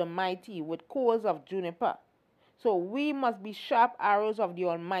arrows of the mighty with coals of juniper. So we must be sharp arrows of the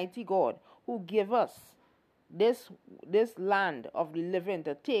Almighty God, who give us this land of the living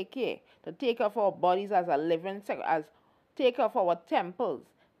to take care of our bodies as a living, as take care of our temples,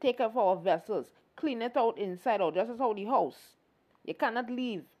 take care of our vessels, clean it out inside out, just as how the house. You cannot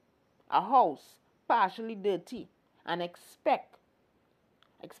leave a house partially dirty and expect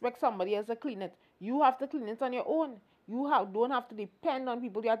somebody else to clean it. You have to clean it on your own. You don't have to depend on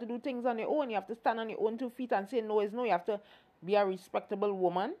people. You have to do things on your own. You have to stand on your own 2 feet and say no is no. You have to be a respectable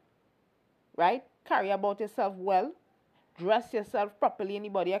woman, right? Carry about yourself well. Dress yourself properly in the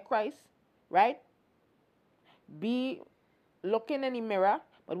body of Christ, right? Be looking in the mirror.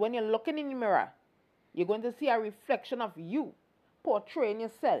 But when you're looking in the mirror, you're going to see a reflection of you portraying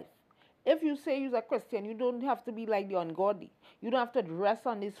yourself. If you say you're a Christian, you don't have to be like the ungodly. You don't have to dress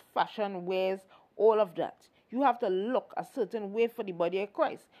on these fashion wears, all of that. You have to look a certain way for the body of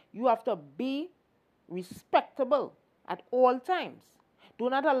Christ. You have to be respectable at all times. Do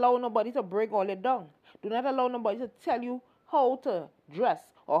not allow nobody to break all it down. Do not allow nobody to tell you how to dress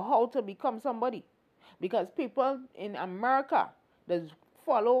or how to become somebody. Because people in America just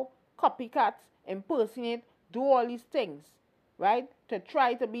follow, copycats, impersonate, do all these things, right, to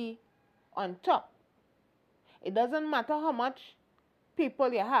try to be on top. It doesn't matter how much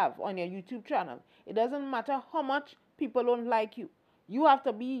people you have on your YouTube channel. It doesn't matter how much people don't like you. You have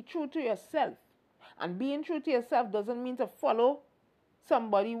to be true to yourself. And being true to yourself doesn't mean to follow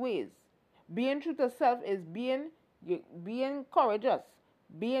somebody's ways. Being true to self is being courageous,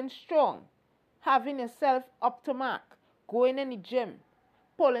 being strong, having yourself up to mark, going in the gym,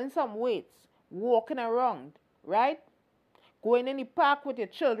 pulling some weights, walking around, right? Going in the park with your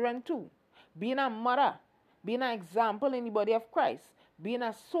children too. Being a mother, being an example in the body of Christ, being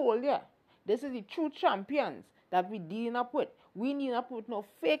a soldier. This is the true champions that we dealing up with. We need up with no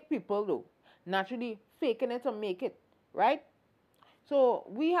fake people though. Naturally faking it to make it, right? So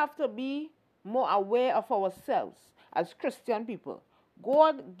we have to be more aware of ourselves as Christian people.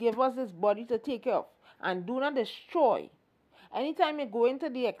 God gave us this body to take care of, and do not destroy. Anytime you go into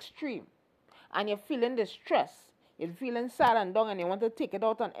the extreme and you're feeling distress, you're feeling sad and down, and you want to take it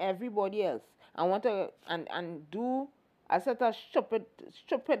out on everybody else, and want to and do a set of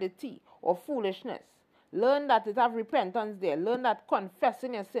stupidity or foolishness, learn that it have repentance there. Learn that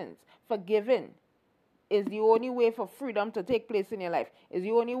confessing your sins, forgiving, is the only way for freedom to take place in your life. Is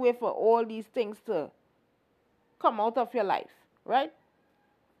the only way for all these things to come out of your life, right?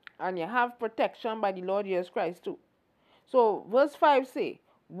 And you have protection by the Lord Jesus Christ too. So verse 5 say,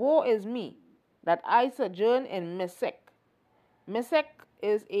 woe is me that I sojourn in Mesech. Mesech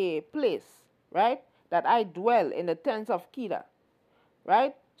is a place, right, that I dwell in the tents of Kedar,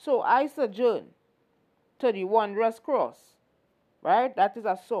 right? So I sojourn to the wondrous cross, right? That is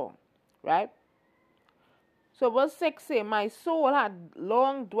a song, right? So verse 6 say, my soul had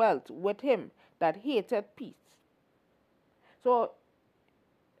long dwelt with him that hated peace. So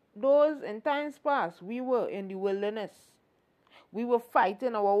those in times past, we were in the wilderness. We were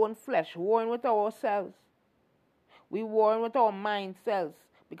fighting our own flesh, warring with ourselves. We warring with our mind cells.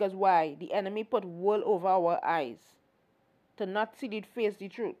 Because why? The enemy put wool over our eyes to not see it face the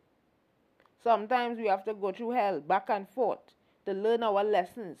truth. Sometimes we have to go through hell, back and forth, to learn our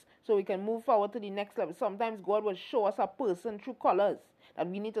lessons so we can move forward to the next level. Sometimes God will show us a person through colors that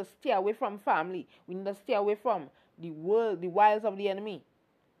we need to stay away from family. We need to stay away from the world, the wiles of the enemy.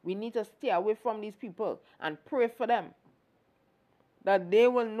 We need to stay away from these people and pray for them, that they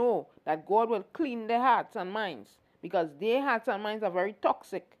will know that God will clean their hearts and minds, because their hearts and minds are very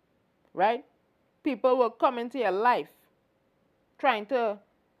toxic, right? People will come into your life trying to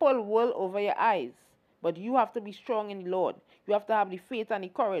pull wool over your eyes, but you have to be strong in the Lord. You have to have the faith and the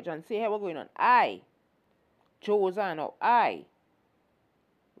courage and say, hey, what's going on? I, Joanne, or I,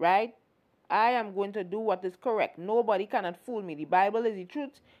 right? I am going to do what is correct. Nobody cannot fool me. The Bible is the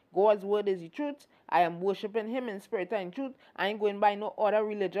truth. God's word is the truth. I am worshiping him in spirit and in truth. I ain't going by no other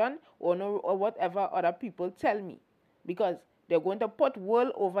religion or whatever other people tell me. Because they're going to put wool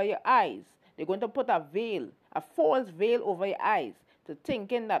over your eyes. They're going to put a veil, a false veil over your eyes, to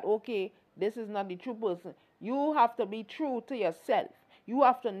thinking that, okay, this is not the true person. You have to be true to yourself. You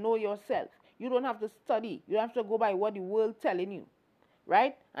have to know yourself. You don't have to study. You don't have to go by what the world telling you.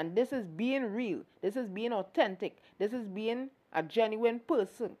 Right? And this is being real. This is being authentic. This is being a genuine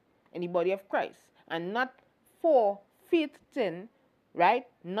person in the body of Christ. And not forfeiting, right?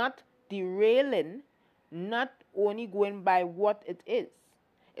 Not derailing, not only going by what it is.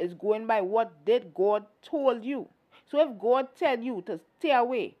 It's going by what did God told you. So if God tell you to stay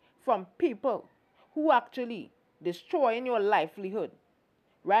away from people who actually destroying your livelihood,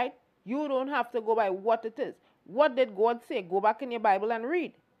 right? You don't have to go by what it is. What did God say? Go back in your Bible and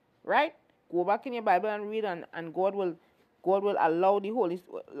read, right? Go back in your Bible and read, and God will allow the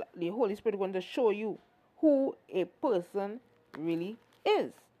Holy Spirit going to show you who a person really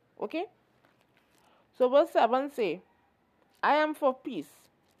is. Okay? So verse 7 say, I am for peace,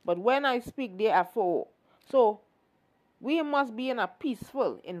 but when I speak, they are for war. So we must be in a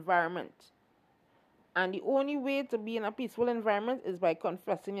peaceful environment. And the only way to be in a peaceful environment is by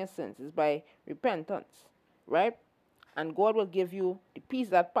confessing your sins, is by repentance, right? And God will give you the peace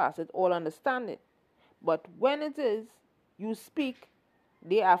that passeth all understanding. But when it is you speak,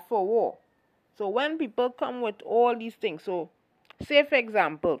 they are for war. So when people come with all these things, so say for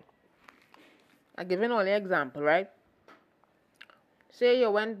example, I'm giving only example, right? Say you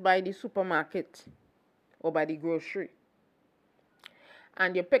went by the supermarket or by the grocery,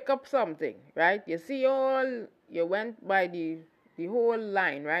 and you pick up something, right? You see you went by the whole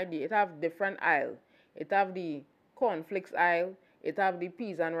line, right? It have different aisle. It have the cornflakes aisle. It have the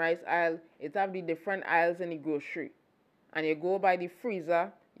peas and rice aisle. It have the different aisles in the grocery. and you go by the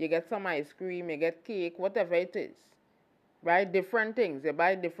freezer, you get some ice cream, you get cake, whatever it is, right? Different things. You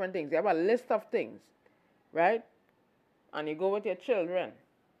buy different things. You have a list of things, right? And you go with your children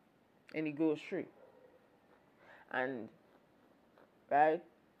in the grocery, and right,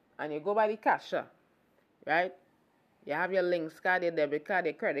 and you go by the cashier, right? You have your links card, your debit card,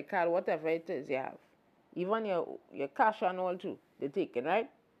 your credit card, whatever it is you have. Even your cash and all too, they take it, right?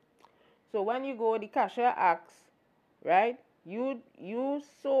 So when you go, the cashier asks, right? You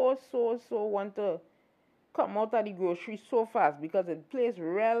so want to come out of the grocery so fast because it plays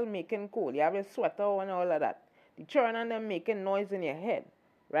real making cold. You have your sweater on and all of that. The children and them making noise in your head,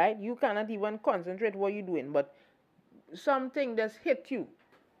 right? You cannot even concentrate what you're doing, but something just hit you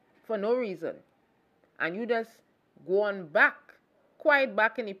for no reason. And you just go on back, quite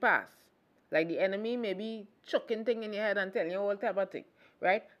back in the past. Like the enemy may be chucking thing in your head and telling you all type of thing,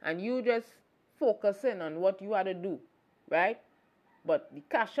 right? And you just focusing on what you had to do, right? But the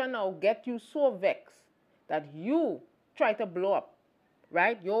cashier now get you so vexed that you try to blow up,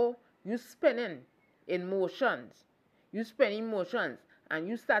 right? You spinning in motions. You spinning motions, and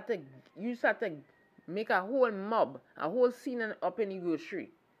you start to make a whole mob, a whole scene up in the grocery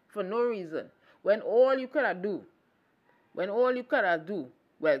for no reason. When all you could do,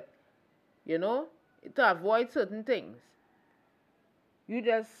 well, you know, to avoid certain things, you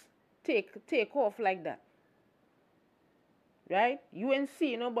just take off like that, right? You ain't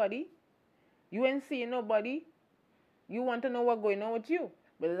seeing nobody. You want to know what's going on with you,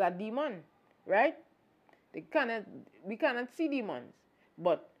 but it's a demon, right? We cannot see demons,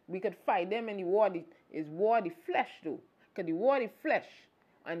 but we could fight them in the war. Is war the flesh though? Because the war the flesh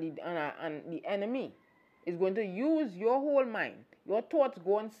and the enemy is going to use your whole mind. Your thoughts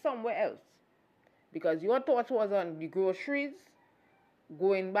going somewhere else. Because your thoughts was on the groceries,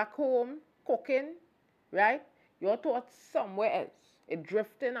 going back home, cooking, right? Your thoughts somewhere else. It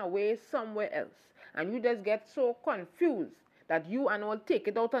drifting away somewhere else. And you just get so confused that you and all take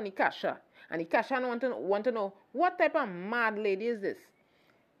it out on the cashier. And the cashier want to know what type of mad lady is this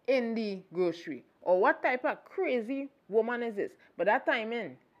in the grocery? Or what type of crazy woman is this? But that time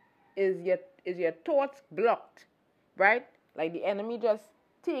in is your thoughts blocked, right? Like the enemy just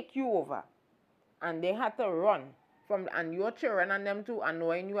take you over. And they had to run from, and your children and them too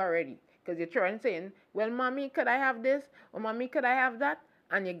annoying you already. Because your children saying, well, mommy, could I have this? Or mommy, could I have that?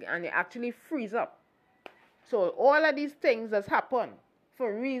 And you actually freeze up. So all of these things has happened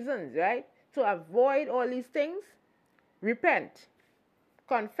for reasons, right? To avoid all these things, repent,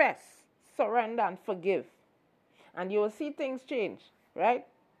 confess, surrender, and forgive. And you will see things change, right?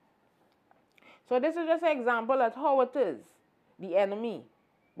 So this is just an example of how it is. The enemy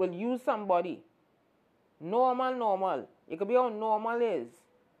will use somebody. Normal. It could be how normal is,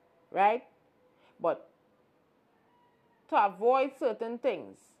 right? But to avoid certain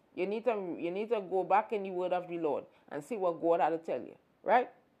things, you need to go back in the word of the Lord and see what God had to tell you, right?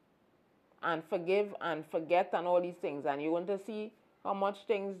 And forgive and forget and all these things. And you want to see how much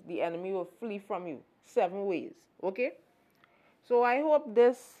things the enemy will flee from you. 7 ways, okay? So I hope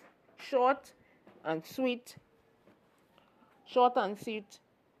this short and sweet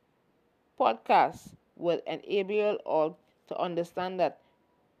podcast will enable you all to understand that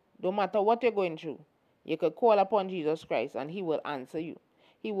no matter what you're going through, you could call upon Jesus Christ and he will answer you.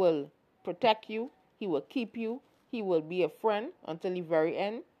 He will protect you. He will keep you. He will be a friend until the very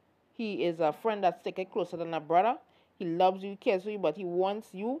end. He is a friend that's sticking closer than a brother. He loves you, cares for you, but he wants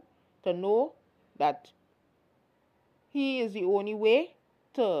you to know that he is the only way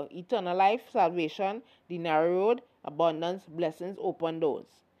to eternal life, salvation, the narrow road, abundance, blessings, open doors.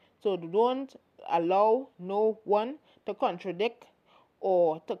 So don't allow no one to contradict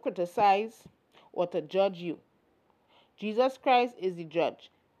or to criticize or to judge you. Jesus Christ is the judge.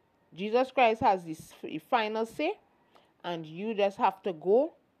 Jesus Christ has the final say, and you just have to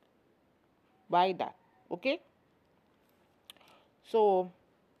go by that. Okay? So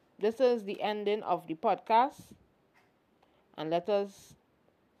this is the ending of the podcast, and let us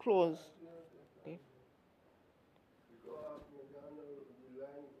close. Okay?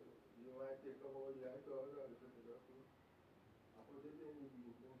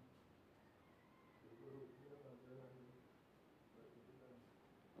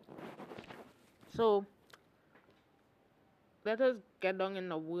 So let us get down in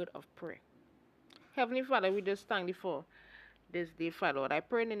the word of prayer. Heavenly Father, we just thank you for this day, Father Lord. I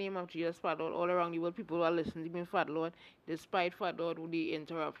pray in the name of Jesus, Father Lord, all around the world, people who are listening to me, Father Lord, despite, Father Lord, the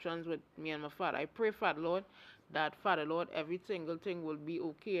interruptions with me and my Father. I pray, Father Lord, that, Father Lord, every single thing will be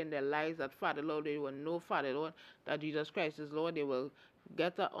okay in their lives, that, Father Lord, they will know, Father Lord, that Jesus Christ is Lord. They will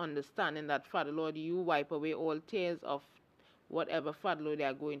get an understanding that, Father Lord, you wipe away all tears of whatever, Father Lord, they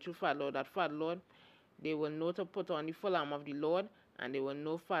are going through, Father Lord, that Father Lord, they will know to put on the full armor of the Lord, and they will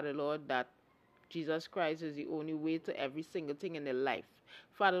know, Father Lord, that Jesus Christ is the only way to every single thing in their life.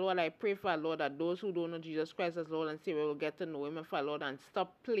 Father Lord, I pray, Father Lord, that those who don't know Jesus Christ as Lord and Savior will get to know Him, and Father Lord, and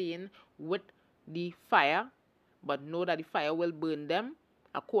stop playing with the fire, but know that the fire will burn them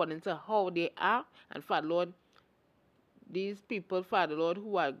according to how they are. And Father Lord, these people, Father Lord,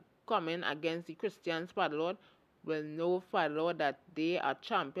 who are coming against the Christians, Father Lord, will know, Father Lord, that they are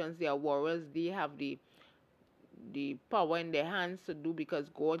champions, they are warriors, they have the power in their hands to do, because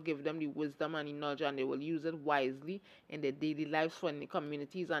God gave them the wisdom and the knowledge, and they will use it wisely in their daily lives, for in the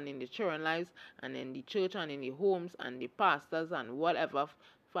communities and in the children lives and in the church and in the homes and the pastors and whatever,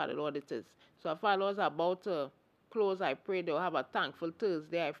 Father Lord, it is. So Father Lord, is about to close. I pray they'll have a thankful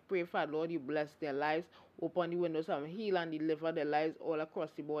Thursday. I pray, Father Lord, you bless their lives, open the windows and heal and deliver their lives all across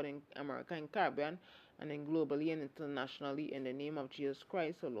the board in America and Caribbean and then globally and internationally, in the name of Jesus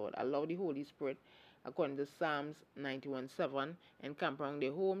Christ, O Lord. Allow the Holy Spirit, according to Psalms 91:7, encamp around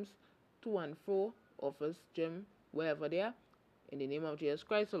their homes, to and fro, office, gym, wherever they are, in the name of Jesus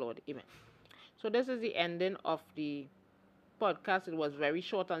Christ, O Lord. Amen. So this is the ending of the podcast. It was very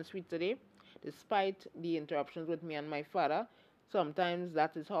short and sweet today, despite the interruptions with me and my father. Sometimes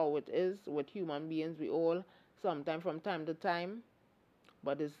that is how it is with human beings. We all, sometimes from time to time,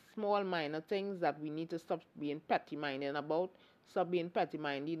 but it's small minor things that we need to stop being petty-minded about. Stop being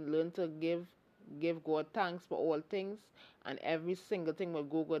petty-minded. Learn to give God thanks for all things, and every single thing will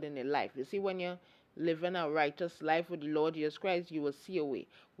go good in your life. You see, when you're living a righteous life with the Lord Jesus Christ, you will see a way.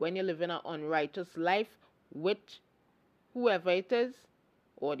 When you're living an unrighteous life with whoever it is,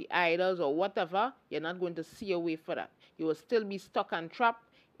 or the idols or whatever, you're not going to see a way for that. You will still be stuck and trapped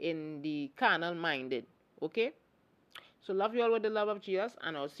in the carnal minded. Okay? So love you all with the love of Jesus,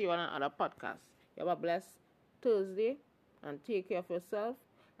 and I'll see you on another podcast. You have a blessed Thursday, and take care of yourself,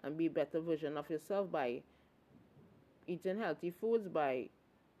 and be a better version of yourself by eating healthy foods, by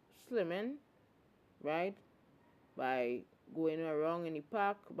slimming, right? By going around in the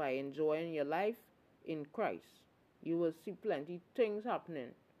park, by enjoying your life in Christ. You will see plenty things happening.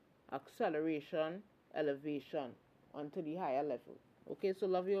 Acceleration, elevation, onto the higher level. Okay, so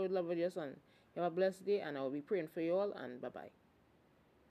love you, love you, son. Have a blessed day, and I will be praying for you all, and bye-bye.